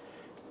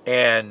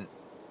 And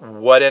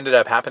what ended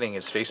up happening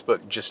is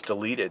Facebook just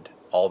deleted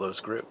all those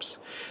groups.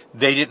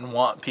 They didn't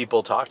want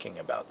people talking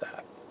about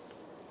that.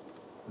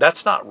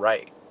 That's not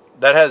right.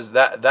 That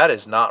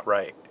is not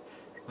right.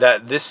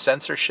 That this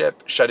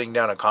censorship, shutting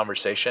down a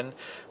conversation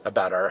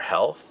about our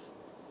health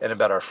and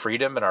about our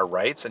freedom and our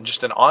rights and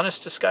just an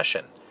honest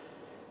discussion,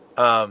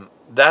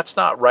 that's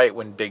not right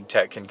when big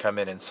tech can come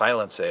in and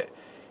silence it.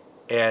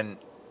 And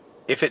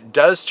if it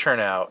does turn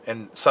out,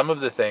 and some of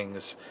the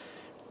things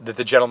that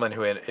the gentleman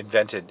who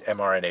invented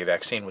mRNA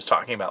vaccine was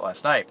talking about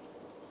last night,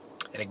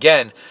 and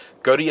again,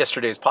 go to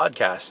yesterday's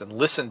podcast and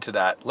listen to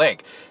that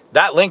link.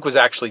 That link was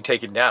actually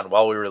taken down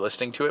while we were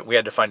listening to it. We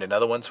had to find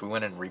another one, so we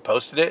went and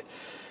reposted it.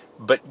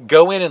 But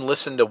go in and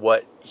listen to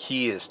what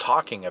he is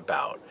talking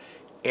about.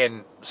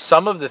 And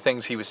some of the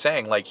things he was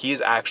saying, like he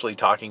is actually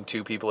talking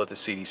to people at the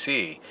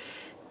CDC,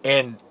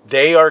 and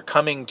they are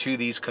coming to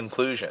these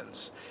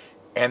conclusions.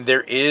 And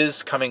there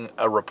is coming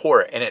a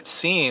report, and it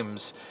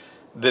seems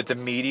that the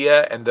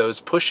media and those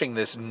pushing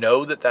this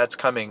know that that's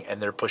coming,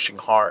 and they're pushing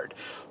hard.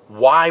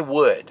 Why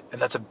would,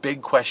 and that's a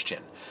big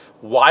question,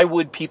 why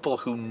would people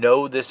who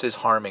know this is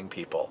harming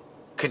people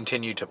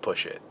continue to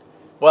push it?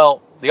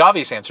 Well, the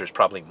obvious answer is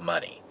probably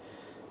money.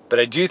 But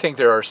I do think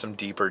there are some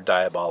deeper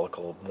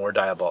more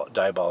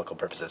diabolical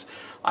purposes.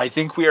 I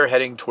think we are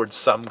heading towards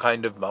some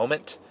kind of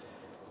moment.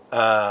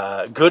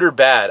 Good or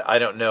bad, I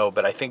don't know,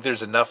 but I think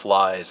there's enough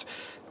lies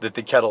that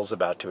the kettle's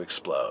about to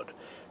explode.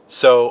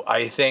 So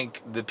I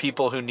think the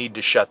people who need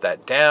to shut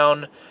that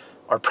down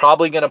are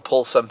probably going to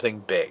pull something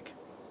big.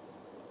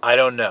 I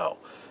don't know.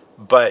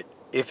 But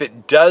if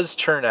it does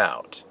turn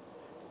out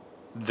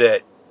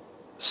that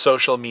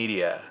social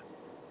media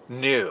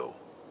knew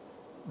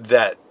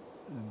that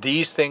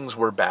these things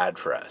were bad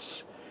for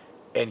us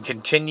and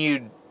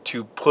continued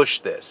to push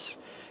this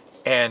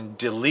and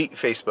delete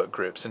Facebook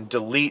groups and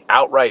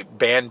outright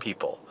ban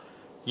people,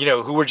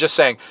 who were just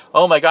saying,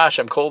 oh my gosh,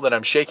 I'm cold and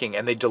I'm shaking.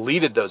 And they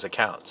deleted those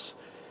accounts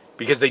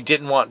because they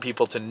didn't want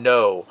people to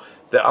know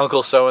that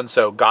Uncle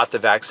so-and-so got the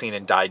vaccine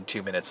and died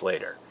 2 minutes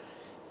later.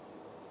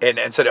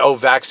 And said, oh,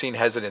 vaccine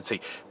hesitancy.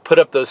 Put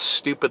up those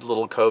stupid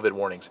little COVID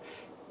warnings.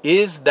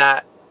 Is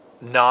that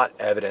not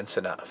evidence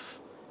enough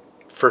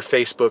for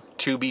Facebook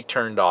to be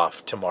turned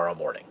off tomorrow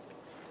morning?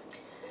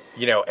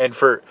 And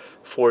for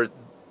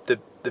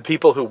the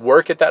people who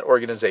work at that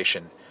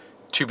organization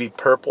to be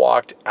perp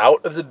walked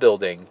out of the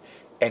building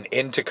and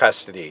into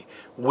custody.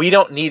 We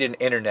don't need an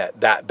internet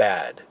that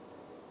bad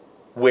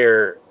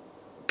where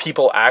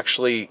people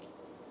actually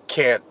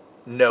can't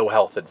know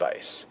health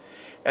advice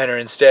and are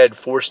instead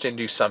forced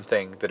into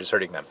something that is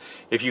hurting them.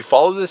 If you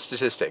follow the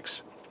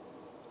statistics,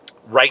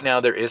 right now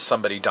there is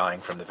somebody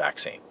dying from the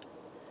vaccine.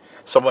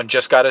 Someone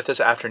just got it this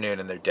afternoon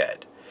and they're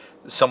dead.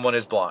 Someone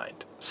is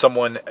blind.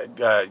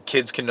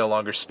 Kids can no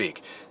longer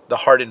speak. The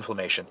heart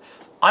inflammation.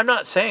 I'm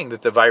not saying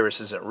that the virus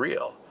isn't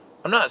real.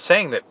 I'm not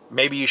saying that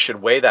maybe you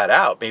should weigh that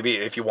out. Maybe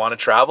if you want to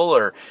travel,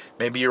 or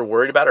maybe you're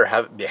worried about it,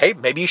 or hey,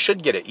 maybe you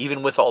should get it,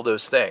 even with all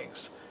those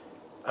things.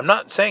 I'm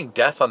not saying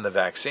death on the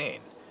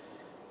vaccine.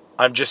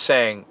 I'm just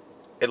saying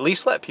at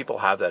least let people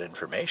have that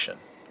information.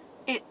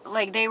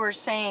 Like they were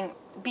saying,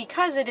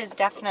 because it is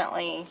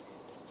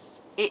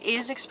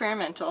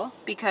experimental,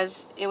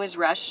 because it was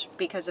rushed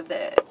because of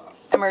the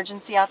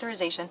emergency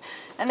authorization.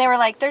 And they were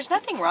like, there's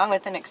nothing wrong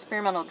with an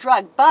experimental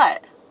drug,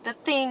 but the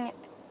thing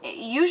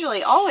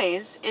usually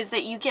always is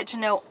that you get to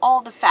know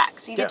all the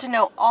facts. You get to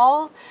know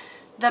all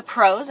the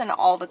pros and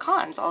all the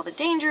cons, all the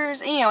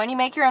dangers, and you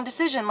make your own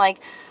decision. Like,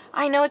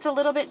 I know it's a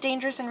little bit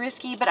dangerous and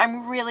risky, but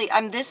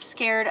I'm this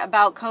scared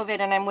about COVID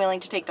and I'm willing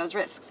to take those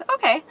risks.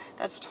 Okay,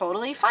 that's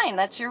totally fine.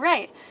 That's your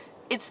right.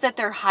 It's that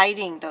they're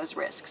hiding those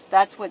risks.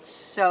 That's what's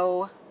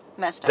so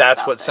messed up.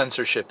 That's what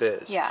censorship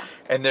is. Yeah.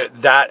 And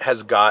that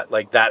has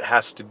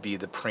to be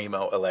the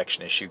primo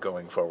election issue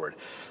going forward.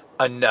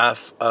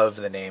 Enough of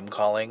the name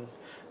calling,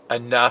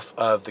 enough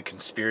of the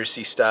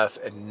conspiracy stuff,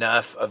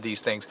 enough of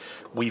these things.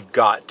 We've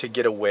got to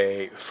get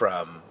away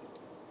from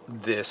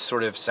this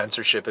sort of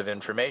censorship of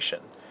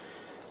information.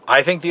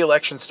 I think the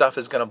election stuff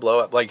is going to blow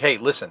up. Like, hey,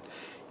 listen,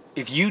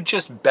 if you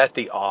just bet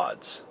the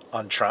odds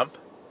on Trump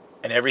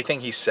and everything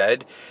he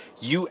said,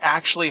 you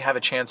actually have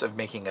a chance of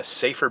making a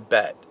safer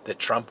bet that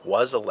Trump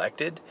was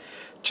elected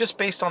just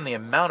based on the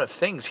amount of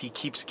things he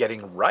keeps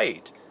getting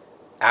right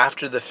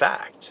after the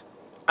fact.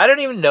 I don't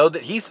even know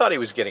that he thought he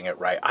was getting it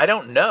right. I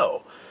don't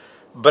know.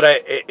 But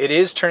it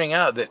is turning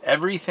out that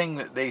everything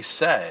that they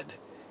said,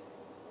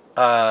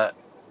 that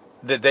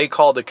they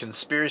called a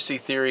conspiracy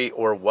theory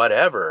or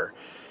whatever,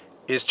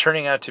 is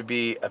turning out to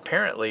be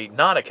apparently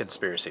not a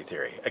conspiracy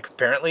theory.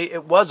 Apparently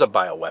it was a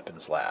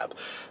bioweapons lab.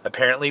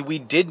 Apparently we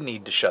did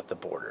need to shut the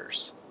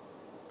borders.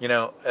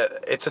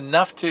 It's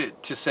enough to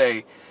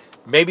say,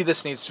 maybe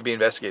this needs to be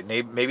investigated.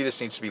 Maybe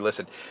this needs to be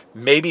listened.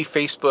 Maybe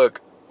Facebook,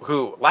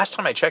 who, last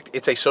time I checked,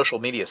 it's a social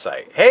media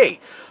site. Hey,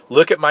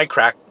 look at my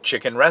cracked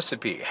chicken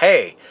recipe.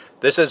 Hey,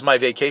 this is my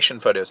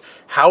vacation photos.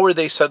 How are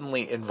they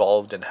suddenly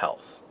involved in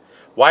health?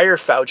 Why are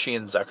Fauci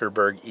and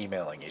Zuckerberg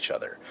emailing each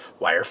other?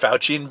 Why are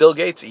Fauci and Bill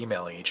Gates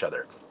emailing each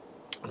other?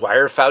 Why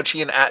are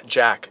Fauci and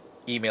 @Jack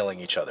emailing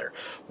each other?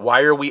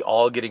 Why are we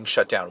all getting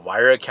shut down? Why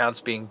are accounts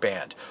being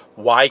banned?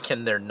 Why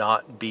can there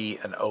not be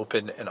an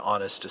open and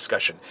honest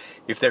discussion?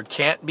 If there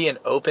can't be an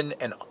open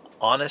and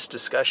honest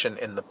discussion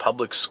in the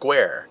public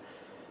square,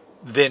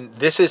 then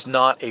this is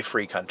not a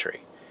free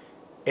country.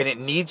 And it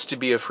needs to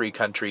be a free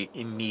country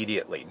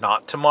immediately.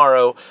 Not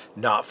tomorrow,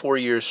 not 4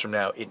 years from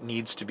now. It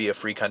needs to be a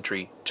free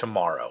country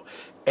tomorrow.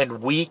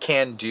 And we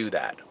can do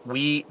that.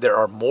 There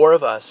are more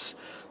of us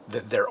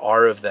than there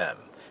are of them.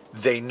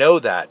 They know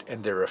that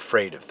and they're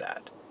afraid of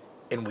that.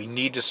 And we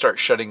need to start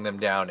shutting them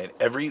down in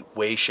every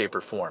way, shape,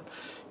 or form.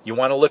 You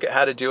want to look at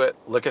how to do it?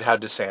 Look at how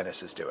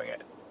DeSantis is doing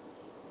it.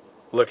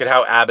 Look at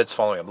how Abbott's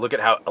following him. Look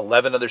at how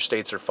 11 other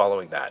states are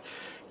following that.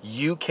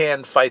 You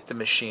can fight the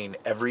machine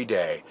every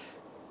day.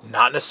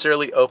 Not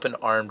necessarily open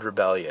armed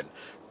rebellion,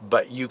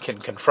 but you can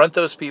confront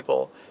those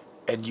people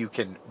and you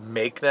can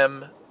make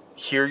them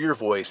hear your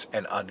voice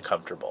and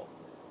uncomfortable.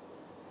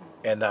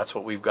 And that's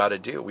what we've got to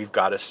do. We've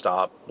got to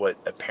stop what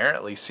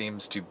apparently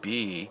seems to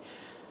be,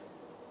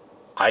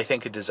 I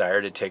think, a desire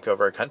to take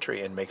over our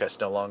country and make us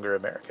no longer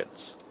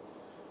Americans.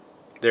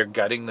 They're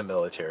gutting the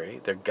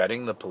military. They're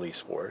gutting the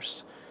police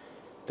force.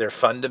 They're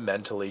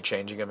fundamentally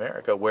changing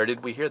America. Where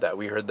did we hear that?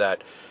 We heard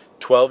that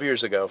 12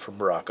 years ago from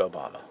Barack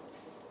Obama.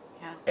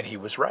 Yeah. And he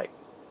was right.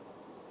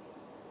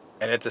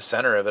 And at the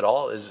center of it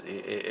all is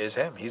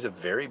him. He's a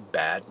very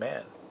bad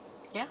man.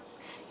 Yeah,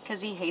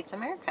 because he hates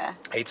America.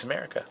 Hates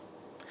America.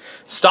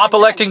 Stop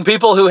electing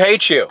people who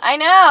hate you. I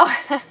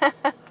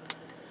know.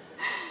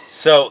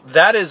 So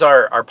that is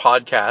our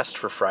podcast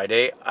for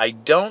Friday. I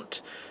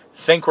don't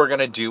think we're going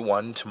to do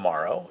one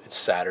tomorrow. It's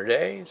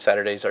Saturday.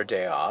 Saturday's our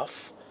day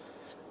off.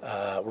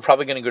 We're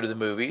probably going to go to the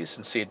movies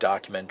and see a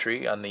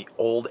documentary on the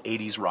old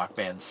 80s rock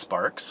band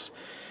Sparks.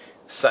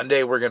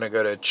 Sunday, we're going to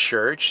go to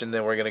church, and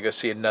then we're going to go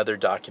see another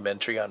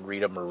documentary on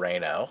Rita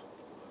Moreno.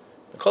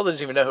 Nicole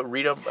doesn't even know who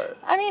Rita...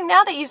 I mean,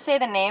 now that you say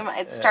the name,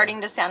 it's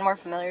starting to sound more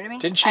familiar to me.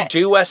 Didn't she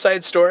do West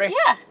Side Story?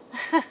 Yeah.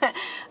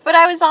 But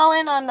I was all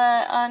in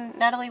on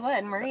Natalie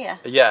Wood, Maria.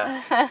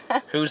 Yeah.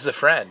 Who's the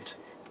friend?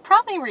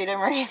 Probably Rita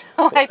Moreno,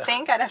 I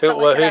think. I'd have to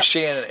look it who's up.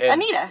 she in?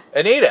 Anita.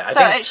 Anita.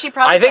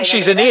 I think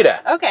she's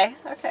Anita. Okay.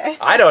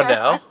 I don't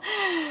know.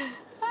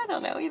 I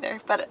don't know either,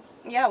 but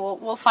yeah,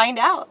 we'll find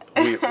out.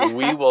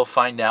 we will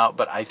find out,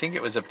 but I think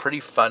it was a pretty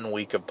fun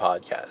week of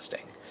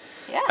podcasting.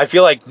 Yeah. I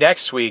feel like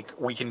next week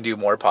we can do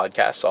more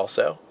podcasts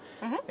also,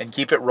 and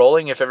keep it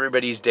rolling. If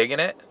everybody's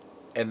digging it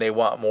and they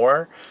want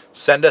more,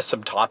 send us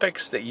some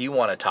topics that you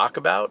want to talk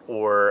about,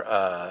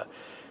 or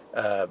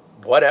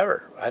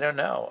whatever. I don't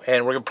know.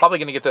 And we're probably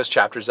going to get those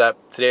chapters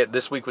up today.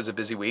 This week was a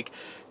busy week.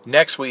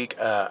 Next week,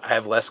 I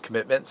have less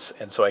commitments,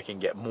 and so I can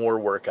get more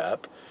work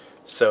up.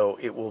 So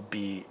it will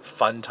be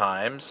fun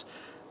times.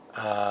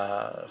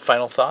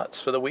 Final thoughts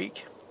for the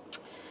week?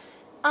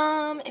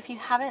 If you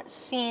haven't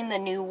seen the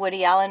new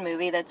Woody Allen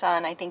movie that's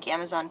on, I think,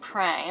 Amazon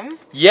Prime.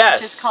 Yes.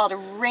 Which is called A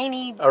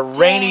Rainy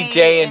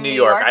Day in New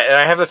York.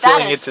 I have a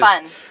feeling it's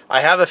fun.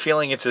 I have a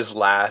feeling it's his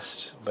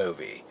last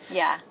movie.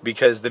 Yeah.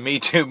 Because the Me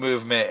Too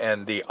movement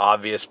and the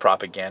obvious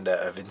propaganda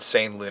of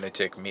insane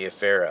lunatic Mia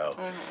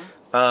Farrow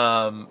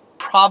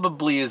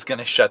probably is going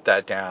to shut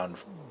that down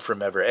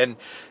from ever. And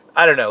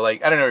I don't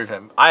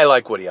know, I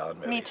like Woody Allen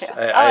movies. Me too.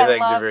 I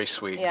think they're very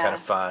sweet and kind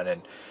of fun,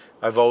 and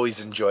I've always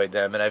enjoyed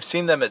them, and I've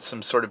seen them at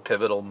some sort of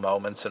pivotal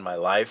moments in my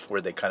life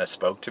where they kind of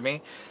spoke to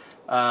me.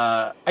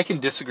 I can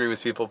disagree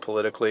with people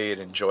politically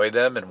and enjoy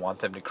them and want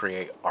them to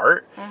create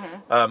art.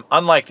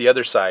 Unlike the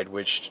other side,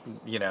 which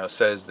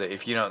says that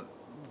if you don't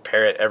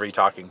parrot every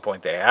talking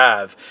point they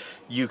have,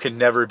 you can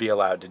never be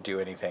allowed to do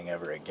anything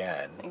ever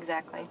again.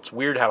 Exactly. It's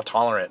weird how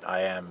tolerant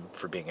I am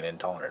for being an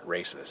intolerant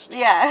racist.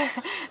 Yeah,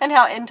 and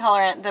how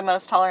intolerant the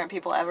most tolerant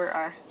people ever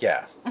are.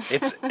 Yeah,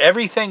 it's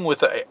everything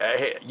with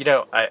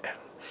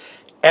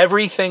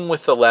everything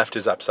with the left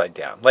is upside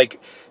down. Like,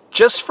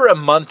 just for a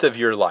month of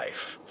your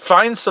life,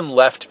 find some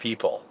left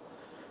people.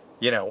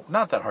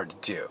 Not that hard to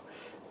do.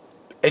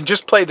 And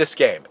just play this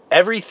game.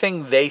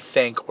 Everything they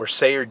think or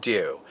say or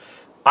do,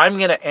 I'm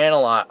going to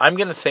analyze. I'm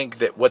going to think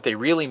that what they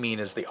really mean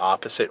is the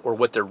opposite, or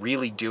what they're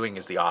really doing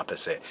is the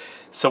opposite.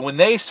 So when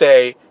they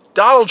say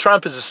Donald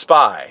Trump is a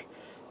spy,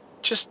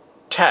 just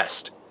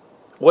test.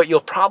 What you'll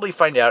probably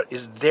find out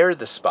is they're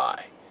the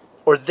spy,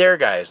 or their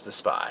guy is the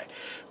spy.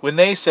 When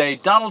they say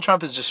Donald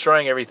Trump is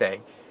destroying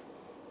everything,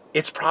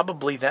 it's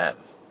probably them.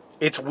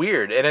 It's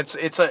weird, and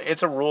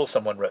it's a rule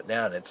someone wrote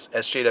down. It's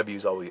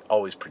SJWs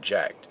always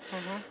project.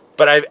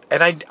 But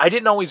I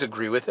didn't always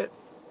agree with it.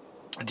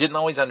 I didn't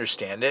always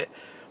understand it,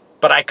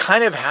 but I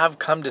kind of have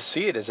come to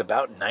see it as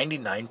about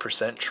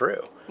 99%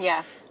 true.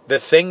 Yeah. The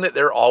thing that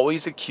they're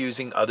always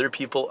accusing other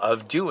people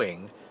of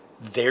doing,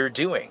 they're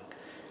doing.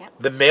 Yep.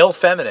 The male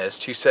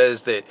feminist who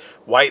says that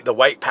the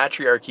white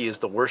patriarchy is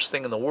the worst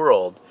thing in the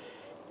world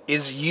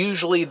is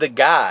usually the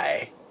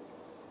guy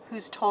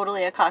who's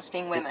totally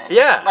accosting women.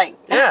 Yeah.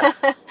 Yeah.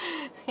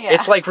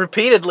 It's like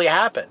repeatedly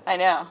happened. I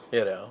know.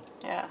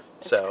 Yeah.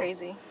 It's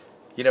crazy.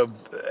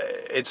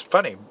 It's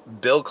funny.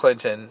 Bill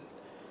Clinton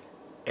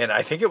and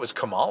I think it was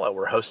Kamala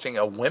were hosting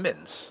a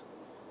women's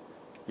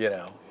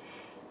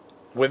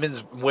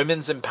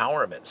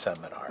empowerment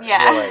seminar.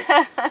 Yeah.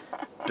 And like,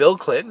 Bill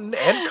Clinton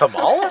and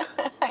Kamala?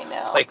 I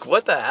know. Like,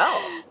 what the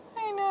hell?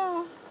 I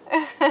know.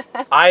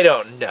 I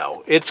don't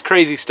know. It's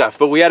crazy stuff.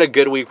 But we had a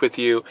good week with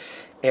you,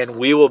 and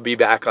we will be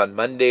back on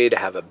Monday to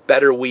have a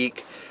better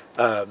week.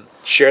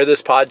 Share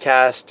this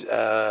podcast.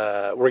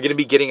 We're going to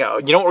be getting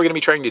out. You know what we're going to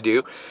be trying to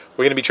do?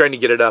 We're going to be trying to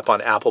get it up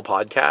on Apple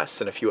Podcasts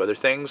and a few other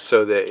things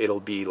so that it'll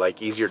be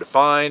like easier to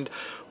find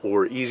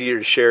or easier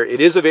to share.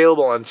 It is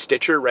available on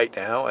Stitcher right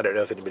now. I don't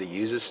know if anybody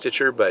uses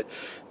Stitcher, but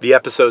the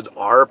episodes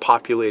are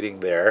populating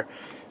there.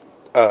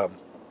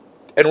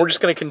 And we're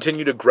just going to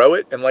continue to grow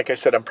it. And like I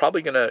said, I'm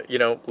probably going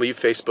to, leave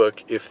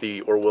Facebook if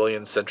the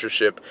Orwellian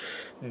censorship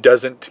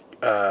doesn't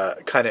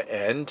kind of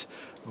end.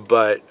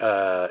 But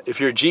if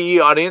you're a GE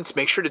audience,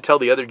 make sure to tell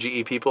the other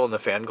GE people in the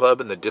fan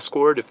club and the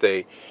Discord if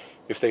they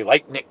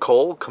like Nick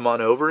Cole, come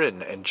on over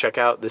and check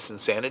out This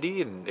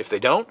Insanity. And if they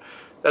don't,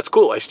 that's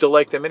cool. I still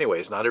like them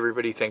anyways. Not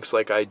everybody thinks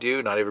like I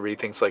do. Not everybody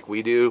thinks like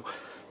we do.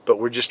 But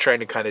we're just trying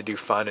to kind of do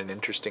fun and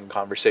interesting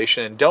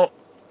conversation. And don't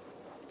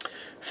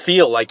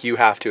feel like you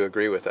have to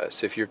agree with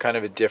us. If you're kind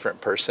of a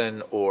different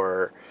person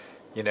or,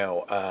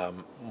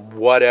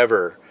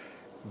 whatever.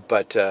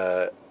 But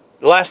the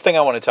last thing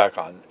I want to talk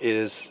on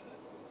is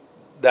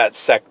that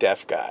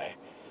SecDef guy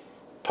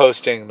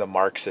posting the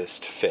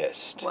Marxist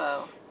fist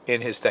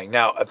in his thing.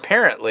 Now,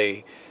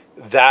 apparently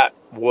that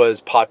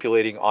was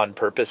populating on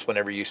purpose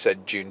whenever you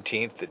said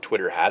Juneteenth, that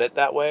Twitter had it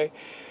that way.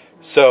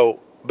 So,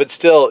 but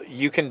still,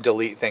 you can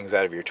delete things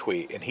out of your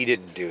tweet, and he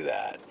didn't do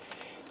that.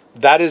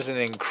 That is an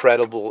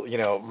incredible,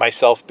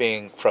 myself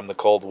being from the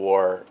Cold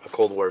War, a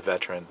Cold War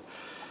veteran,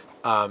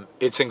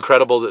 It's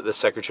incredible that the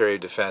Secretary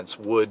of Defense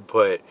would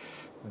put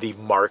the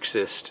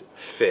Marxist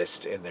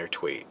fist in their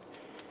tweet.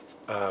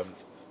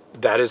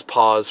 That is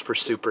pause for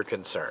super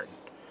concern.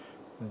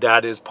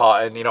 That is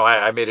pause. And,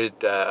 I made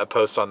a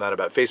post on that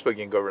about Facebook.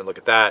 You can go over and look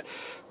at that.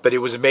 But it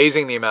was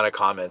amazing the amount of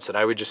comments. And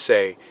I would just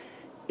say,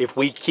 if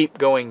we keep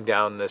going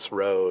down this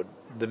road,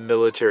 the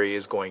military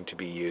is going to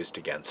be used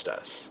against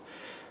us.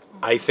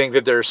 I think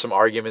that there are some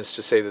arguments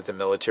to say that the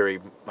military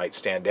might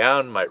stand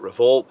down, might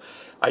revolt.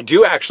 I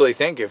do actually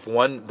think if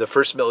the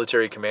first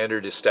military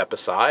commander to step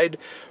aside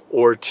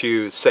or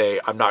to say,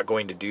 I'm not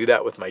going to do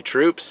that with my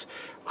troops,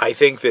 I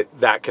think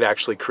that could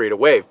actually create a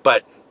wave.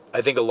 But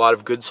I think a lot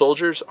of good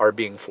soldiers are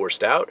being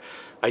forced out.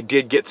 I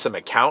did get some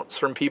accounts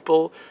from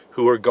people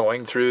who are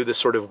going through the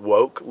sort of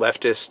woke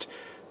leftist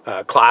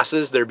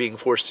classes they're being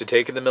forced to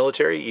take in the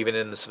military, even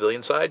in the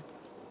civilian side.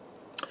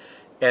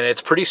 And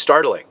it's pretty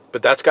startling,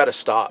 but that's got to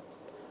stop.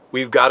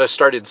 We've got to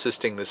start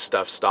insisting this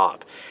stuff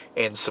stop.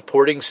 And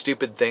supporting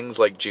stupid things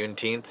like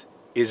Juneteenth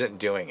isn't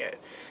doing it.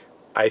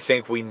 I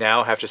think we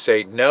now have to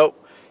say, no,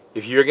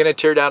 if you're going to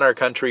tear down our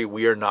country,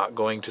 we are not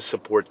going to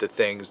support the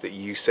things that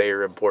you say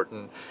are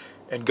important.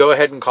 And go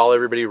ahead and call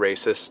everybody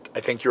racist. I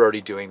think you're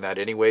already doing that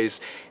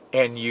anyways.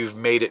 And you've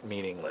made it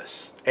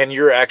meaningless. And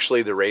you're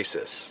actually the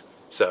racist.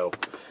 So,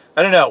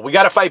 I don't know. We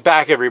got to fight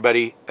back,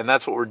 everybody. And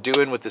that's what we're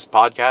doing with this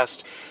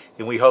podcast.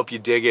 And we hope you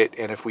dig it.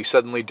 And if we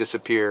suddenly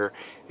disappear,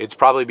 it's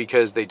probably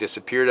because they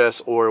disappeared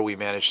us or we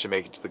managed to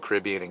make it to the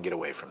Caribbean and get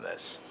away from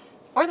this.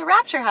 Or the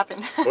rapture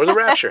happened. Or the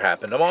rapture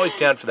happened. I'm always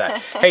down for that.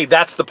 Hey,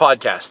 that's the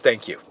podcast.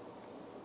 Thank you.